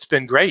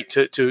been great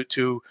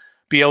to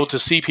be able to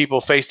see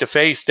people face to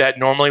face that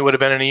normally would have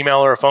been an email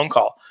or a phone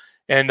call,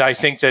 and I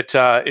think that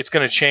it's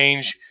going to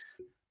change.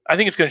 I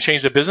think it's going to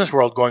change the business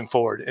world going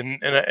forward in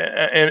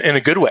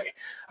a good way.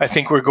 I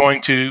think we're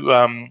going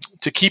to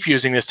keep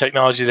using this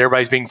technology that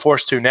everybody's being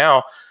forced to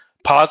now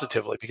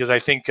positively, because I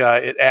think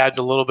it adds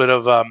a little bit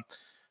of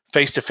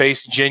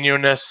face-to-face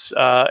genuineness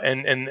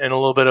and a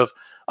little bit of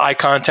eye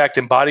contact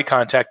and body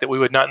contact that we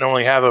would not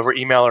normally have over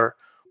email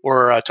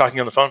or talking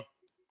on the phone.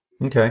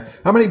 Okay.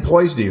 How many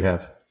employees do you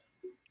have?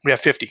 We have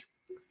 50.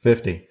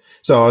 50.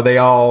 So are they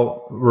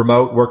all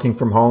remote, working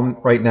from home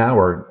right now,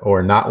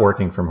 or not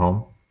working from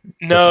home?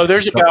 No,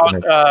 there's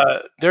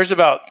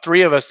about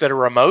 3 of us that are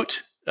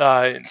remote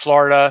in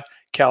Florida,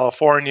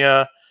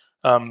 California,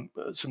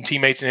 some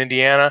teammates in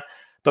Indiana,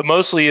 but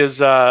mostly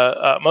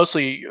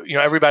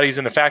everybody's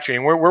in the factory,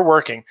 and we're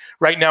working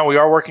right now. We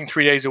are working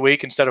 3 days a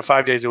week instead of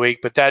 5 days a week,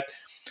 but that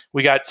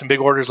we got some big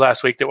orders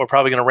last week that we're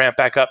probably going to ramp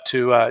back up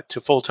to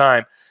full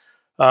time.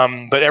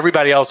 But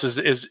everybody else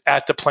is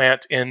at the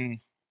plant in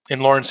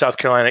Lawrence, South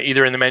Carolina,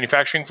 either in the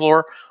manufacturing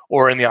floor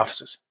or in the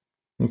offices.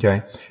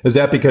 Okay. Is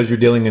that because you're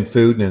dealing in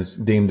food and it's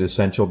deemed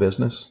essential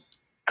business?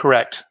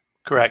 Correct.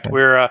 Okay.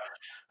 We're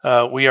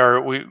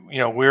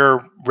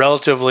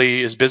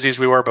relatively as busy as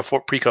we were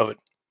before pre-COVID.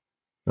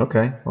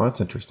 Okay. Well,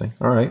 that's interesting.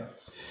 All right.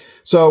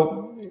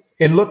 So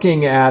in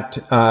looking at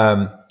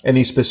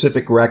any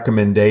specific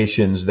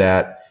recommendations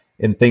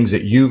and things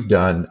that you've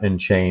done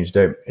and changed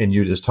and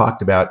you just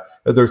talked about,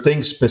 are there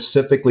things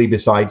specifically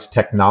besides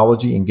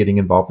technology and getting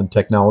involved in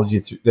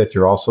technology that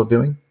you're also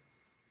doing?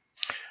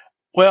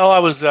 Well, I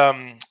was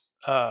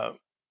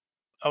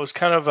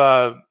kind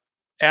of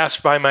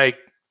asked by my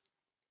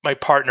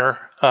partner,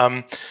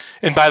 and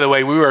by the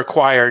way, we were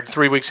acquired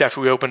 3 weeks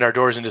after we opened our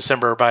doors in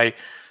December by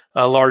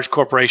a large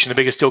corporation, the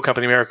biggest steel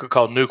company in America,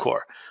 called Nucor.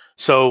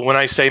 So when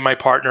I say my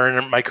partner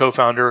and my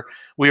co-founder,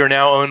 we are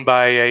now owned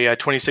by a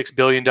 $26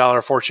 billion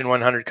Fortune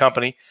 100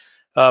 company,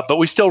 but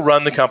we still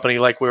run the company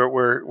like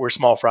we're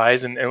small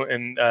fries, and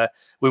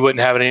we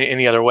wouldn't have it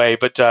any other way.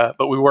 But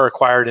we were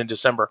acquired in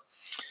December.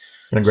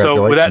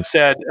 So with that Congratulations.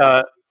 said,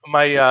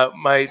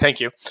 my thank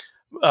you.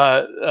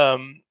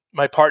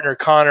 My partner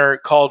Connor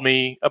called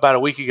me about a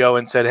week ago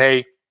and said,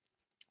 "Hey,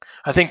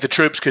 I think the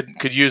troops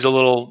could use a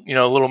little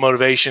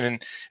motivation,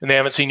 and they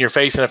haven't seen your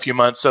face in a few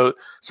months. So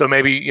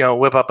maybe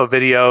whip up a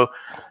video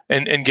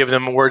and give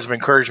them words of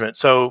encouragement.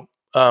 So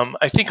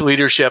I think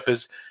leadership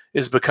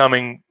is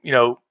becoming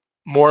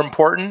more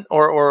important,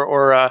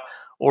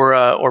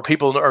 or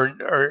people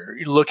are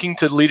looking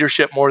to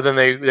leadership more than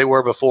they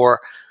were before,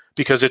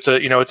 because it's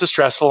a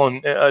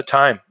stressful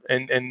time,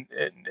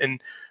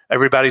 and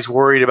everybody's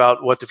worried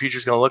about what the future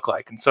is going to look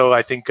like. And so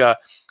I think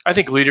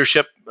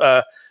leadership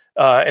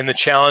and the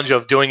challenge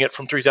of doing it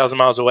from 3,000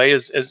 miles away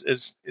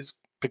is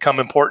become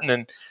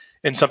important,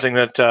 and something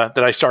that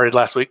I started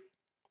last week.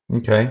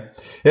 Okay.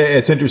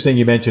 It's interesting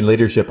you mentioned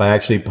leadership. I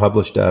actually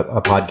published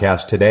a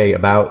podcast today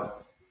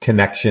about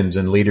connections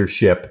and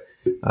leadership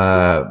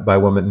by a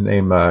woman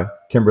named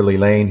Kimberly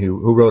Lane,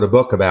 who wrote a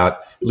book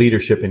about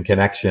leadership and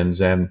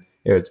connections. And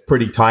it's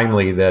pretty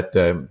timely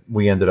that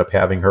we ended up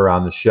having her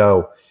on the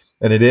show.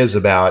 And it is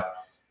about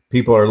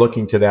people are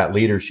looking to that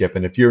leadership.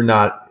 And if you're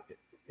not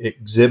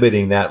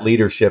exhibiting that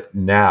leadership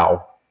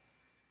now,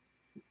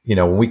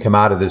 when we come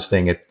out of this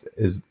thing, it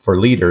is for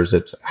leaders,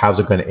 it's how's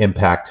it going to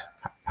impact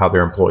how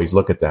their employees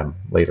look at them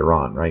later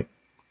on, right?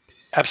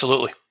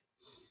 Absolutely.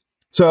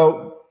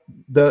 So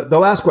the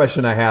last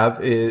question I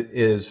have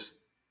is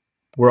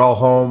we're all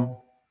home,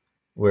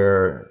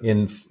 we're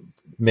in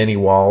many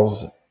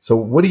walls. So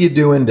what are you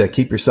doing to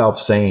keep yourself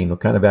sane?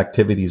 What kind of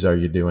activities are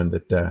you doing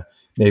that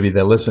maybe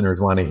the listeners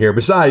want to hear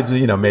besides,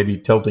 maybe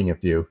tilting a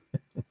few?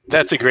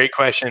 That's a great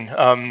question.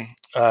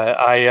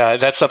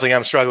 That's something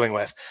I'm struggling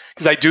with,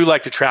 because I do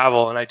like to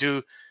travel, and I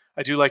do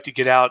like to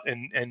get out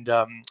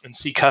and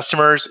see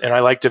customers, and I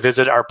like to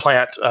visit our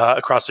plant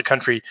across the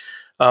country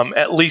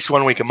at least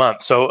 1 week a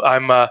month. So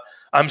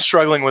I'm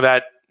struggling with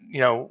that,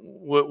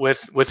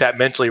 with that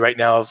mentally right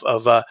now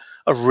of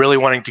really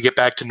wanting to get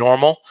back to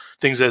normal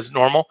things as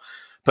normal.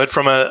 But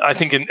I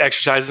think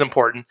exercise is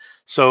important.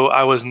 So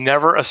I was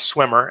never a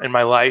swimmer in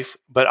my life,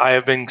 but I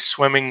have been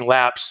swimming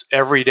laps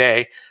every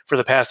day for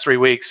the past 3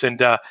 weeks.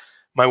 And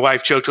my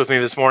wife joked with me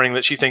this morning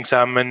that she thinks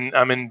I'm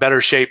in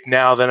better shape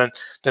now than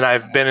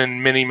I've been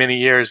in many, many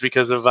years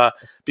because of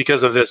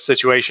this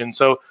situation.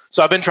 So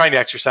I've been trying to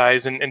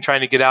exercise and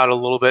trying to get out a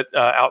little bit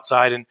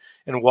outside and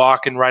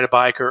walk and ride a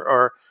bike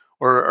or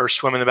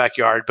swim in the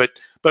backyard.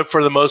 But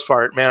for the most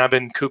part, man, I've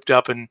been cooped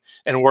up and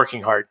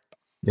working hard.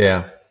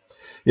 Yeah.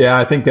 Yeah,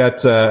 I think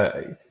that's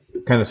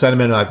kind of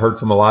sentiment I've heard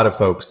from a lot of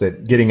folks,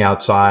 that getting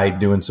outside,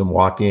 doing some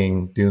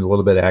walking, doing a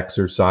little bit of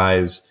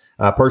exercise.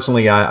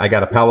 Personally, I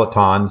got a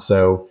Peloton,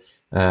 so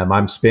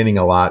I'm spinning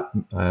a lot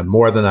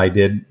more than I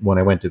did when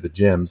I went to the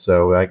gym.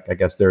 So I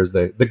guess there's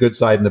the good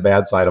side and the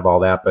bad side of all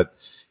that. But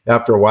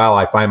after a while,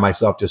 I find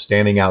myself just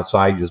standing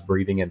outside, just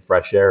breathing in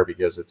fresh air,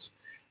 because it's,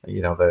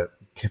 the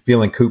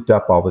feeling cooped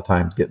up all the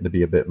time is getting to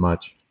be a bit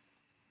much.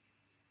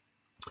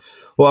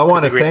 Well, I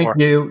want to thank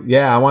you.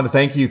 Yeah, I want to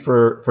thank you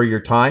for your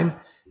time.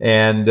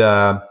 And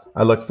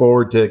I look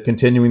forward to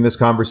continuing this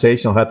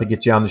conversation. I'll have to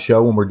get you on the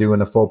show when we're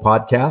doing a full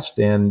podcast.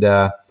 And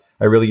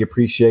I really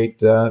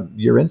appreciate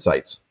your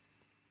insights.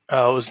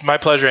 It was my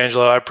pleasure,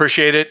 Angelo. I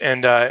appreciate it,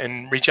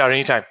 and reach out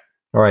anytime.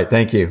 All right.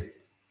 Thank you.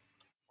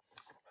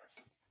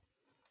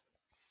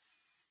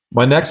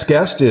 My next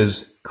guest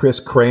is Chris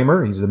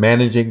Kramer. He's the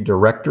Managing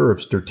Director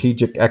of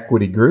Strategic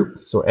Equity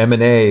Group. So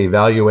M&A,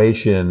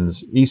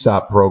 valuations,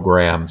 ESOP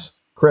programs.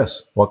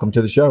 Chris, welcome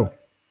to the show.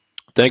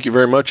 Thank you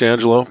very much,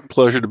 Angelo.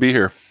 Pleasure to be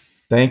here.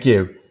 Thank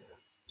you.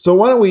 So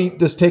why don't we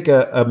just take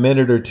a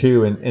minute or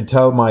two and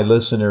tell my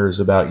listeners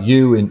about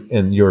you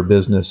and your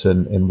business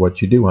and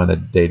what you do on a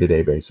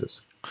day-to-day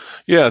basis.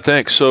 Yeah,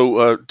 thanks.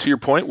 So to your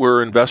point,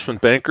 we're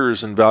investment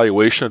bankers and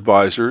valuation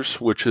advisors,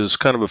 which is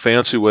kind of a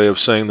fancy way of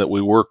saying that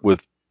we work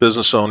with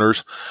business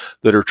owners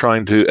that are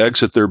trying to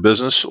exit their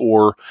business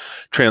or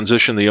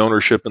transition the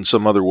ownership in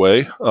some other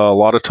way. A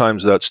lot of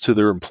times that's to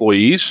their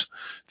employees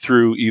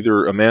through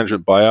either a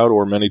management buyout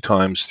or many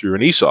times through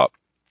an ESOP.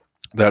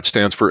 That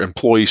stands for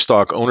Employee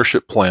Stock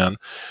Ownership Plan,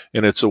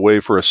 and it's a way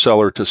for a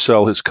seller to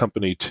sell his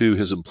company to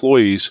his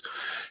employees,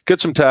 get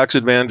some tax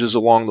advantages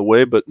along the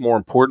way, but more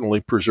importantly,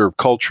 preserve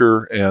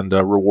culture and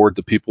reward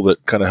the people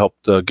that kind of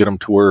helped get him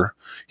to where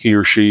he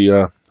or she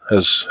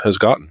has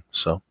gotten.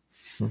 So,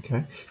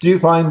 okay. Do you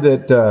find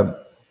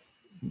that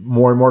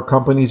more and more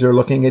companies are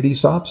looking at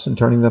ESOPs and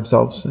turning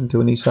themselves into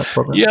an ESOP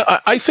program?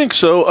 Yeah, I think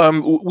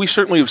so. We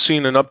certainly have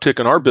seen an uptick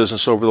in our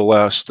business over the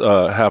last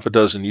half a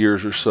dozen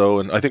years or so.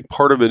 And I think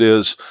part of it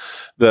is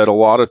that a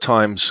lot of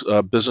times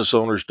business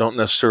owners don't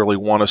necessarily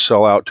want to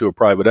sell out to a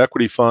private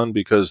equity fund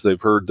because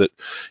they've heard that,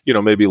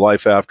 maybe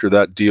life after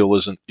that deal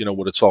isn't,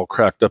 what it's all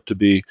cracked up to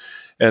be.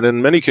 And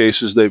in many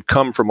cases, they've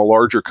come from a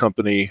larger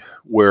company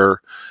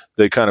where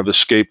they kind of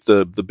escape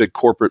the big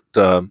corporate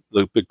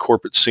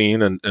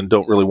scene and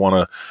don't really want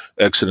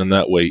to exit in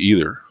that way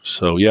either.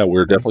 So yeah,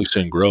 we're definitely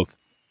seeing growth.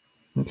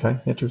 Okay,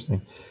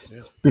 interesting.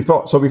 Yeah.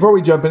 Before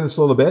we jump into this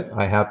a little bit,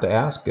 I have to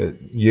ask,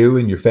 you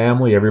and your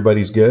family,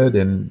 everybody's good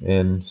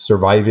and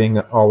surviving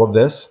all of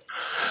this?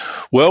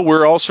 Well,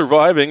 we're all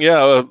surviving.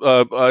 Yeah,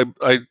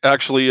 I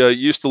actually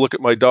used to look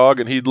at my dog,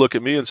 and he'd look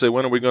at me and say,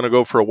 "When are we going to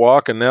go for a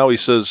walk?" And now he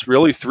says,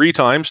 "Really, 3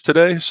 times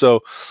today?" So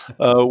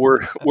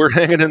we're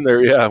hanging in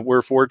there. Yeah,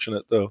 we're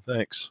fortunate though.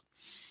 Thanks.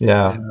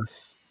 Yeah. Yeah.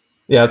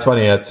 Yeah, it's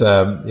funny. It's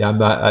yeah, I'm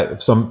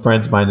not. Some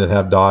friends of mine that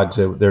have dogs,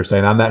 they're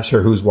saying I'm not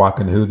sure who's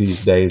walking who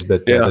these days,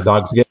 but the Yeah.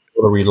 dogs get a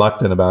little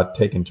reluctant about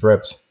taking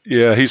trips.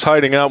 Yeah. He's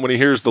hiding out when he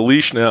hears the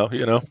leash now.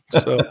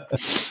 So Well,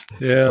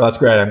 yeah. that's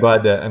great. I'm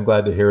glad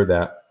to hear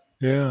that.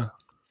 Yeah.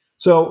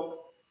 So,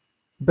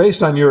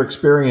 based on your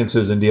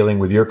experiences in dealing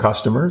with your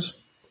customers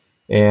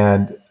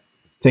and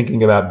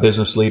thinking about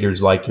business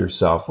leaders like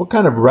yourself, what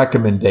kind of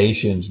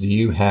recommendations do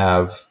you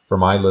have for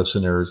my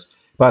listeners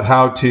about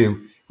how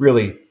to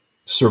really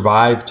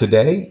survive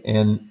today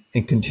and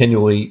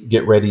continually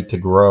get ready to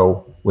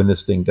grow when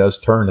this thing does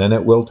turn, and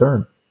it will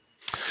turn?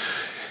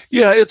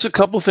 Yeah, it's a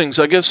couple things.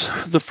 I guess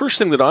the first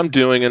thing that I'm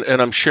doing,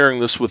 and I'm sharing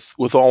this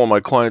with all of my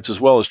clients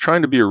as well, is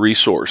trying to be a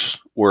resource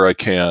where I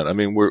can. I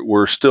mean,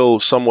 we're still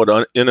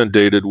somewhat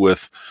inundated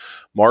with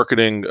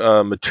marketing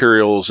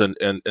materials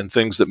and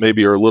things that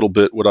maybe are a little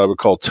bit what I would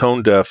call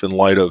tone deaf in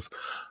light of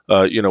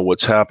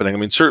what's happening. I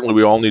mean, certainly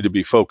we all need to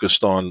be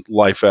focused on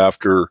life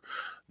after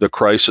the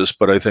crisis,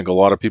 but I think a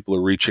lot of people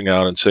are reaching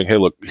out and saying, "Hey,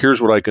 look,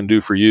 here's what I can do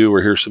for you, or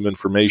here's some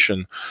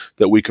information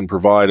that we can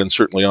provide." And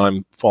certainly,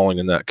 I'm falling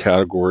in that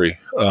category.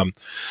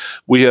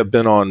 We have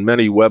been on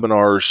many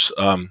webinars.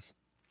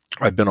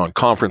 I've been on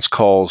conference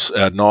calls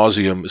ad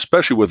nauseum,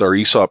 especially with our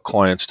ESOP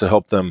clients, to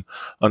help them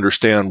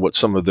understand what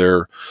some of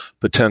their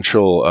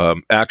potential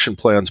action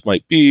plans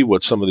might be,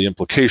 what some of the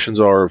implications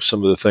are of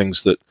some of the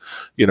things that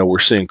we're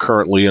seeing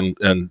currently,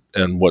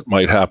 and what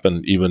might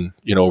happen even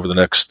over the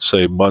next,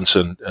 say, months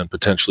and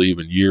potentially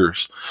even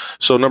years.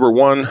 So number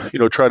one,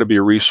 try to be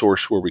a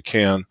resource where we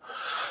can.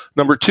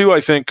 Number two,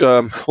 I think,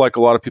 like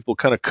a lot of people,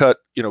 kind of cut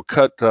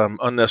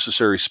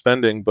unnecessary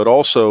spending, but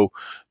also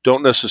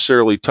don't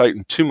necessarily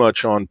tighten too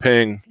much on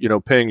paying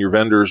your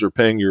vendors or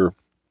paying your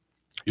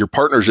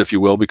partners, if you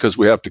will, because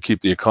we have to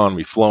keep the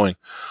economy flowing.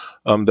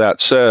 That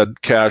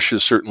said, cash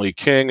is certainly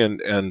king,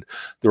 and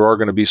there are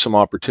going to be some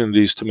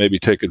opportunities to maybe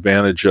take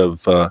advantage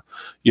of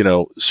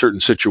certain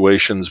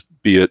situations,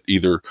 be it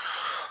either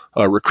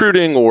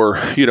recruiting or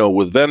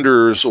with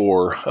vendors,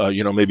 or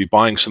maybe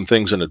buying some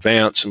things in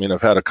advance. I mean,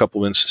 I've had a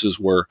couple instances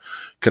where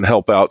can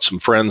help out some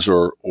friends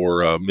or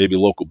maybe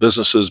local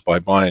businesses by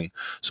buying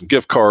some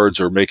gift cards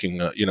or making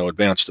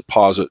advance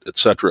deposit,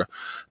 etc.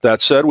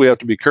 That said, we have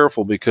to be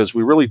careful because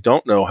we really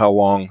don't know how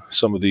long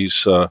some of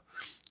these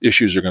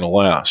issues are going to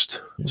last.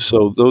 Mm-hmm.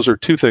 So those are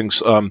two things.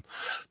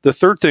 The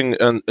third thing,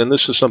 and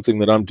this is something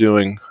that I'm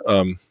doing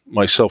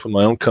myself in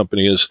my own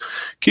company, is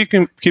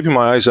keeping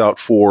my eyes out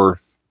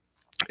for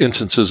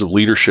instances of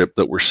leadership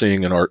that we're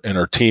seeing in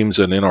our teams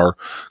and in our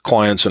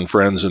clients and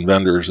friends and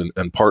vendors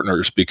and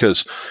partners,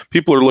 because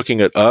people are looking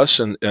at us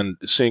and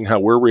seeing how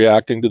we're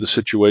reacting to the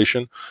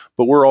situation,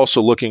 but we're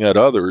also looking at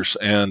others.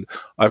 And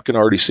I can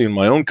already see in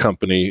my own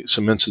company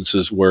some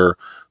instances where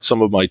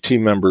some of my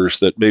team members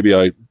that maybe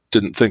I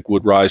didn't think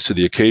would rise to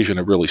the occasion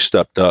have really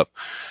stepped up.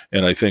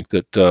 And I think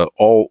that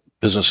all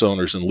business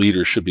owners and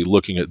leaders should be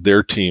looking at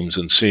their teams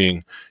and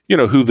seeing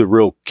who the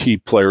real key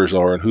players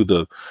are and who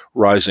the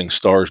rising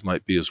stars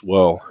might be as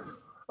well.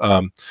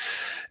 And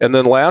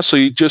then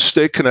lastly, just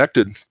stay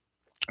connected,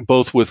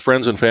 both with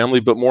friends and family,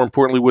 but more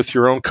importantly with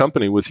your own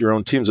company, with your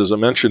own teams. As I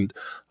mentioned,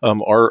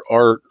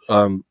 our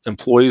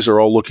employees are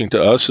all looking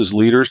to us as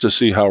leaders to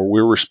see how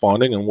we're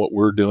responding and what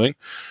we're doing.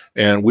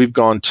 And we've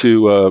gone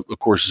to, of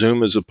course,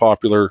 Zoom is a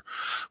popular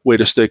way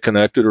to stay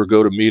connected, or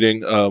go to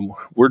meeting.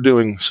 We're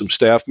doing some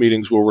staff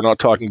meetings where we're not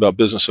talking about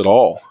business at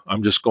all.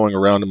 I'm just going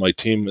around to my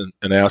team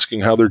and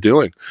asking how they're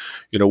doing.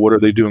 What are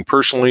they doing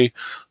personally?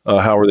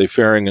 How are they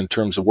faring in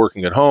terms of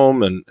working at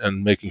home,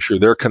 and making sure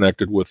they're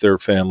connected with their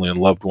family and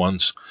loved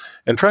ones,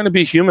 and trying to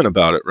be human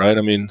about it, right?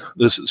 I mean,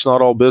 it's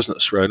not all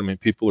business, right? I mean,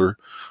 people are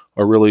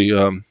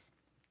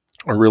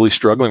really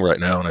struggling right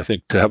now, and I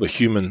think to have a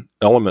human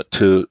element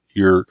to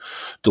your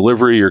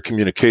delivery, your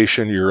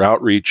communication, your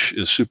outreach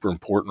is super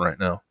important right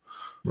now.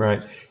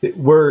 Right.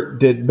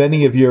 Did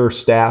many of your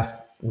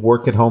staff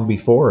work at home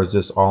before, or is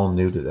this all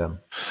new to them?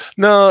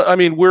 No, I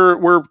mean,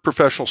 we're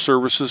professional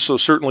services, so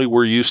certainly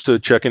we're used to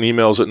checking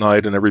emails at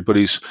night, and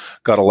everybody's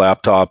got a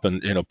laptop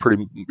and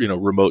pretty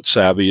remote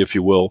savvy, if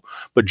you will.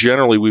 But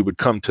generally, we would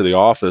come to the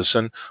office,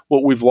 and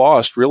what we've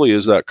lost really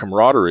is that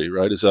camaraderie,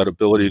 right? Is that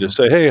ability to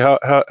say, "Hey,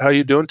 how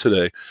you doing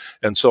today?"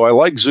 And so I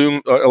like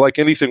Zoom. I like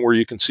anything where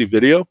you can see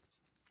video,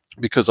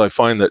 because I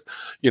find that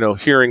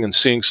hearing and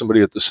seeing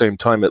somebody at the same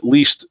time at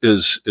least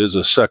is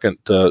a second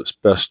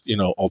best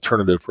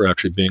alternative for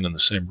actually being in the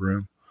same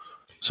room.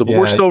 So, but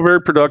we're Yeah. still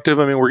very productive.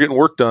 I mean, we're getting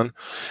work done.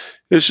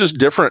 It's just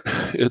different.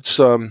 It's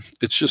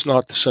just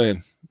not the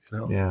same.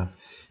 Yeah.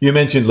 You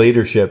mentioned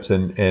leaderships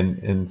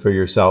and for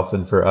yourself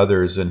and for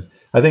others. And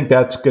I think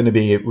that's going to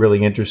be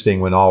really interesting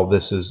when all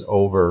this is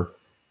over,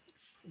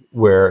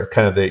 where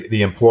kind of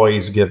the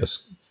employees give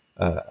us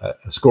a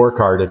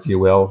scorecard, if you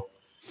will,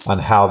 on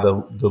how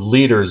the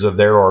leaders of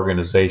their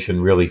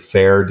organization really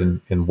fared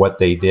and what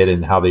they did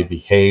and how they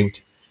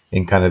behaved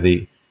and kind of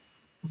the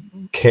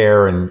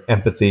care and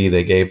empathy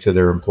they gave to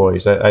their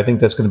employees. I think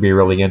that's going to be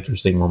really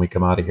interesting when we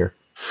come out of here.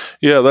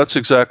 Yeah, that's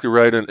exactly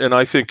right. And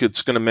I think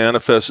it's going to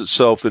manifest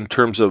itself in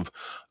terms of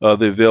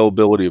the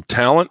availability of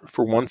talent,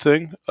 for one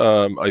thing.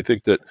 I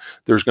think that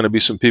there's going to be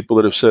some people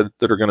that have said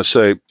that are going to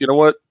say, you know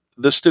what,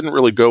 this didn't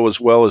really go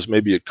as well as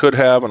maybe it could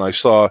have. And I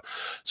saw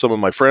some of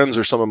my friends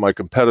or some of my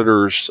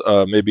competitors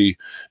maybe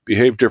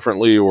behave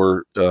differently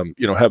or,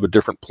 have a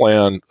different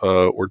plan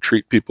or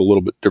treat people a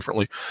little bit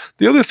differently.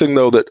 The other thing,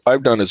 though, that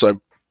I've done is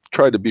I've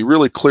tried to be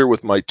really clear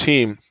with my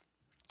team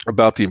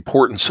about the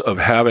importance of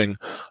having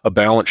a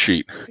balance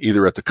sheet,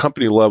 either at the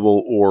company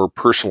level or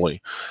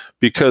personally,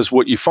 because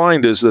what you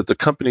find is that the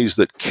companies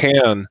that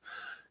can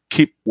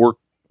keep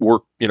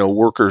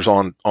workers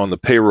on the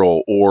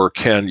payroll or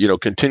can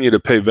continue to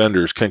pay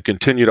vendors, can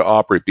continue to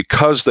operate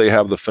because they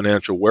have the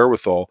financial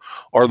wherewithal,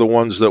 are the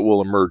ones that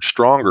will emerge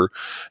stronger,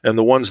 and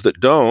the ones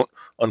that don't,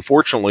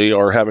 unfortunately,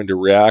 are having to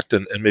react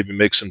and maybe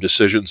make some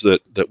decisions that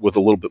with a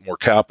little bit more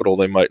capital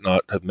they might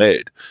not have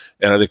made.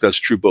 And I think that's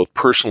true both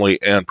personally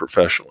and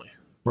professionally.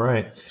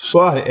 Right.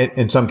 Well,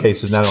 in some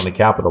cases, not only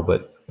capital,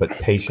 but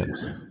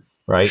patience,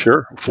 right?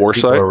 Sure. People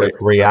Foresight. are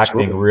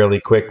reacting Absolutely. really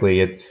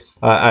quickly.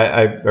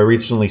 I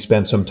recently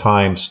spent some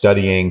time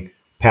studying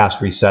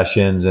past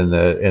recessions and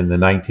the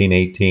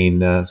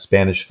 1918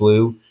 Spanish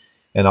flu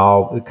and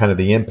all kind of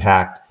the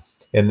impact.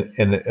 And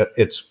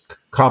it's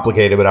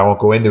complicated, but I won't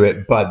go into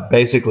it. But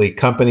basically,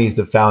 companies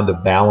that found a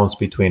balance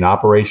between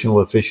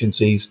operational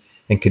efficiencies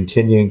and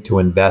continuing to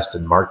invest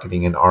in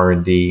marketing and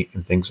R&D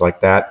and things like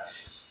that,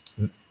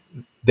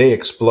 they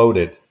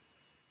exploded.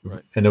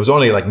 Right. And there was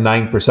only like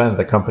 9% of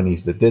the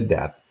companies that did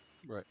that.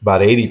 Right.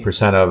 About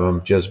 80% of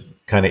them just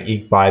kind of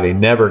eked by. They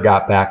never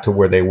got back to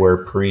where they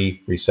were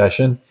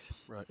pre-recession.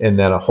 Right. And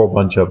then a whole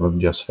bunch of them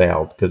just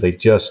failed because they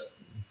just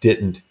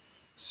didn't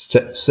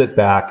sit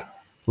back,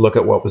 look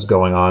at what was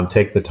going on,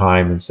 take the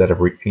time instead of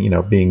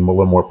being a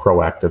little more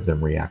proactive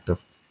than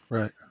reactive.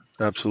 Right.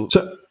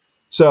 Absolutely.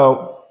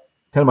 So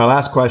kind of my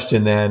last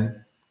question then.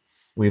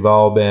 We've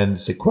all been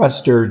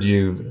sequestered.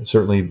 You've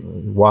certainly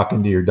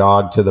walking to your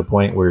dog to the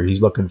point where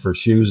he's looking for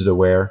shoes to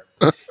wear.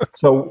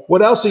 So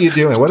what else are you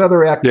doing? What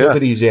other Yeah.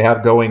 activities do you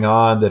have going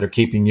on that are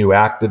keeping you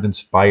active,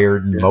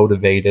 inspired, and Yeah.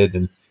 motivated,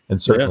 and Yeah.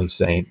 certainly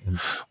sane?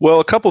 Well,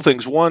 a couple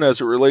things. One, as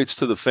it relates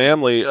to the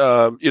family,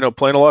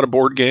 playing a lot of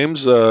board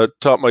games.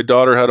 Taught my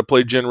daughter how to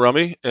play gin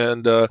rummy,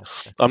 and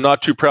I'm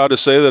not too proud to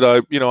say that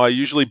I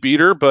usually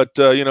beat her, but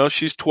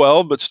she's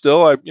 12, but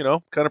still,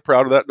 kind of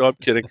proud of that. No, I'm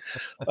kidding.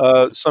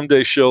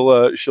 Someday she'll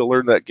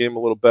learn that game a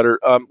little better.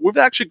 We've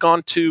actually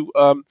gone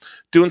to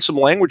doing some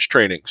language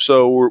training.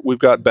 So we've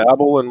got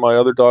Babbel, and my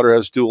other daughter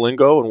has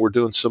Duolingo, and we're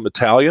doing some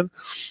Italian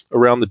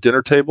around the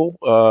dinner table,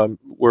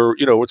 where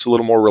it's a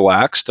little more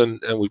relaxed, and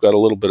we've got a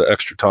little bit of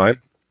extra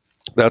time.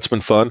 That's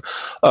been fun.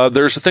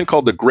 There's a thing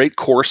called the Great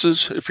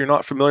Courses, if you're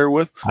not familiar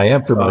with. I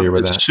am familiar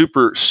with It's that.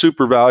 super,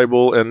 super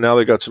valuable, and now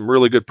they got some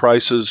really good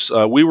prices.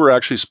 We were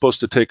actually supposed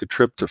to take a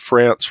trip to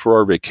France for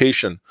our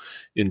vacation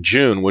in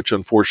June, which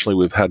unfortunately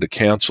we've had to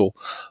cancel.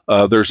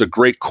 There's a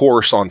great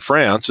course on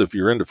France if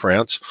you're into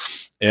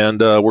France, and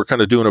we're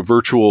kind of doing a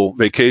virtual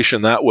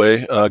vacation that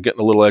way,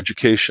 getting a little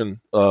education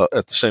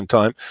at the same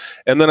time.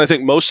 And then I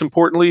think most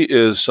importantly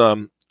is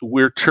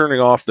we're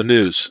turning off the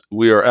news.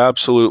 We are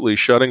absolutely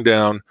shutting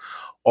down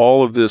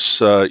all of this,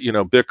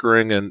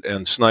 bickering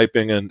and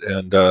sniping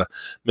and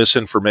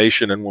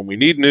misinformation. And when we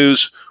need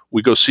news,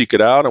 we go seek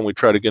it out and we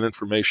try to get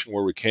information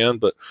where we can.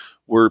 But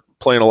we're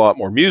playing a lot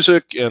more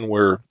music and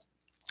we're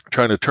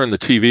trying to turn the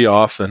TV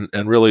off and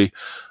really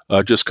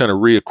just kind of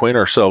reacquaint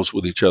ourselves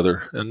with each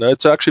other. And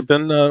it's actually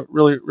been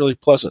really, really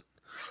pleasant.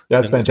 That's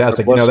And it's been a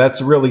fantastic. blessing.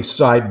 That's a really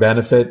side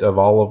benefit of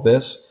all of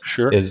this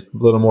Sure. is a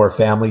little more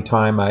family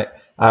time.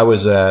 I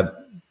was, the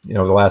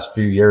last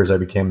few years I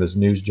became this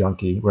news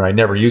junkie where I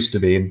never used to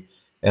be.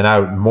 And I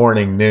would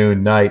morning,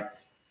 noon, night,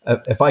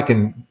 if I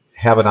can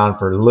have it on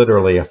for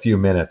literally a few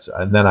minutes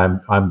and then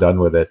I'm done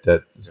with it.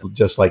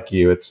 Just like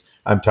you,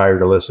 I'm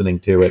tired of listening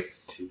to it.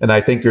 And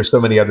I think there's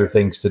so many other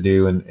things to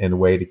do and a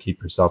way to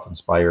keep yourself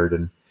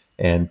inspired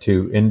and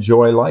to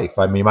enjoy life.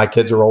 I mean, my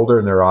kids are older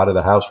and they're out of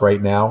the house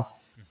right now.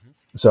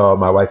 So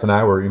my wife and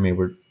I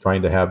we're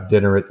trying to have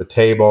dinner at the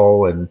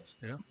table and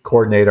Yeah.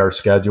 coordinate our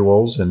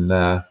schedules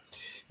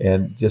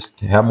and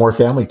just have more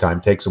family time,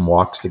 take some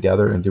walks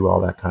together and do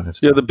all that kind of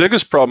Yeah, stuff. the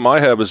biggest problem I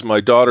have is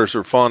my daughters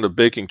are fond of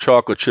baking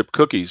chocolate chip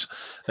cookies,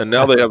 and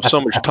now they have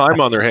so much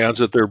time on their hands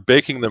that they're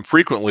baking them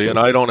frequently, and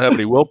I don't have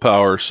any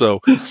willpower.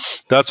 So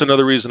that's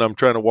another reason I'm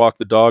trying to walk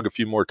the dog a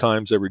few more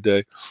times every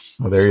day.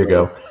 Well, there you So,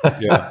 go.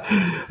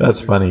 yeah.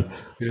 That's funny.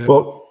 Yeah.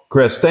 Well,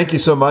 Chris, thank you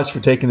so much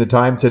for taking the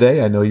time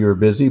today. I know you were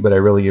busy, but I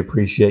really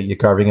appreciate you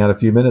carving out a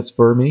few minutes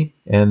for me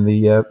and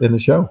the in the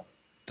show.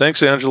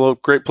 Thanks, Angelo.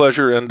 Great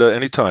pleasure, and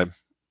anytime.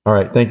 All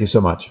right. Thank you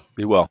so much.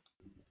 Be well.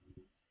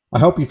 I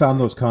hope you found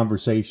those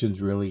conversations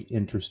really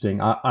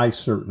interesting. I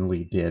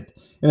certainly did.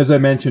 And as I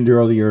mentioned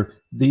earlier,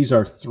 these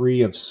are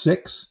 3 of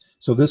 6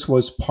 So this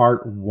was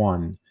part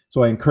 1.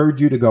 So I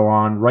encourage you to go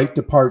on right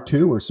to part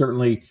 2, or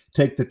certainly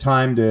take the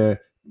time to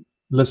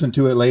listen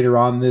to it later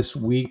on this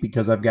week,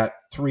 because I've got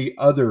 3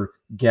 other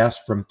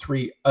guests from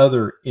 3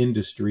 other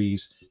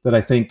industries that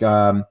I think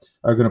are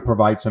going to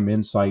provide some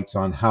insights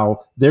on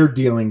how they're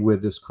dealing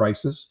with this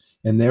crisis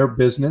in their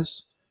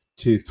business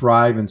to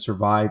thrive and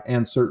survive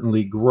and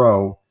certainly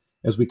grow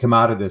as we come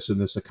out of this in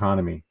this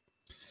economy.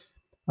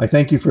 I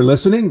thank you for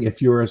listening.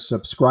 If you're a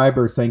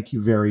subscriber, thank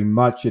you very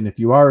much. And if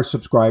you are a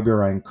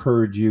subscriber, I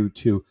encourage you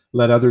to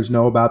let others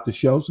know about the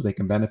show so they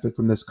can benefit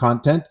from this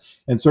content.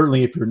 And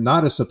certainly if you're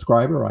not a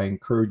subscriber, I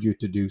encourage you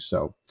to do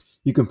so.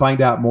 You can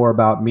find out more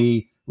about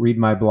me, read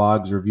my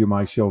blogs, or view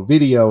my show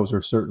videos,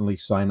 or certainly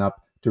sign up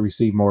to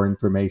receive more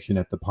information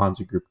at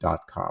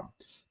theponzigroup.com.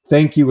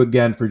 Thank you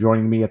again for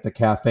joining me at the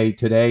cafe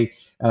today,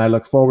 and I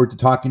look forward to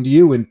talking to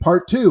you in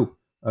part 2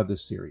 of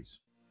this series.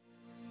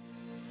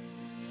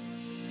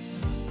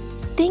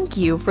 Thank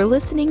you for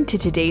listening to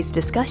today's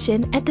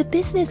discussion at the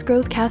Business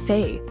Growth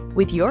Cafe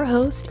with your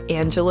host,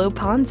 Angelo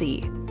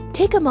Ponzi.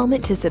 Take a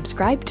moment to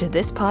subscribe to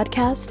this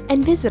podcast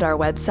and visit our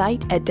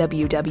website at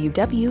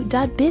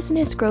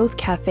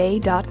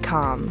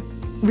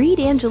www.businessgrowthcafe.com. Read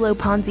Angelo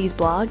Ponzi's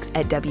blogs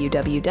at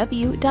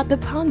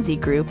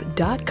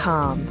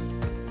www.theponzigroup.com.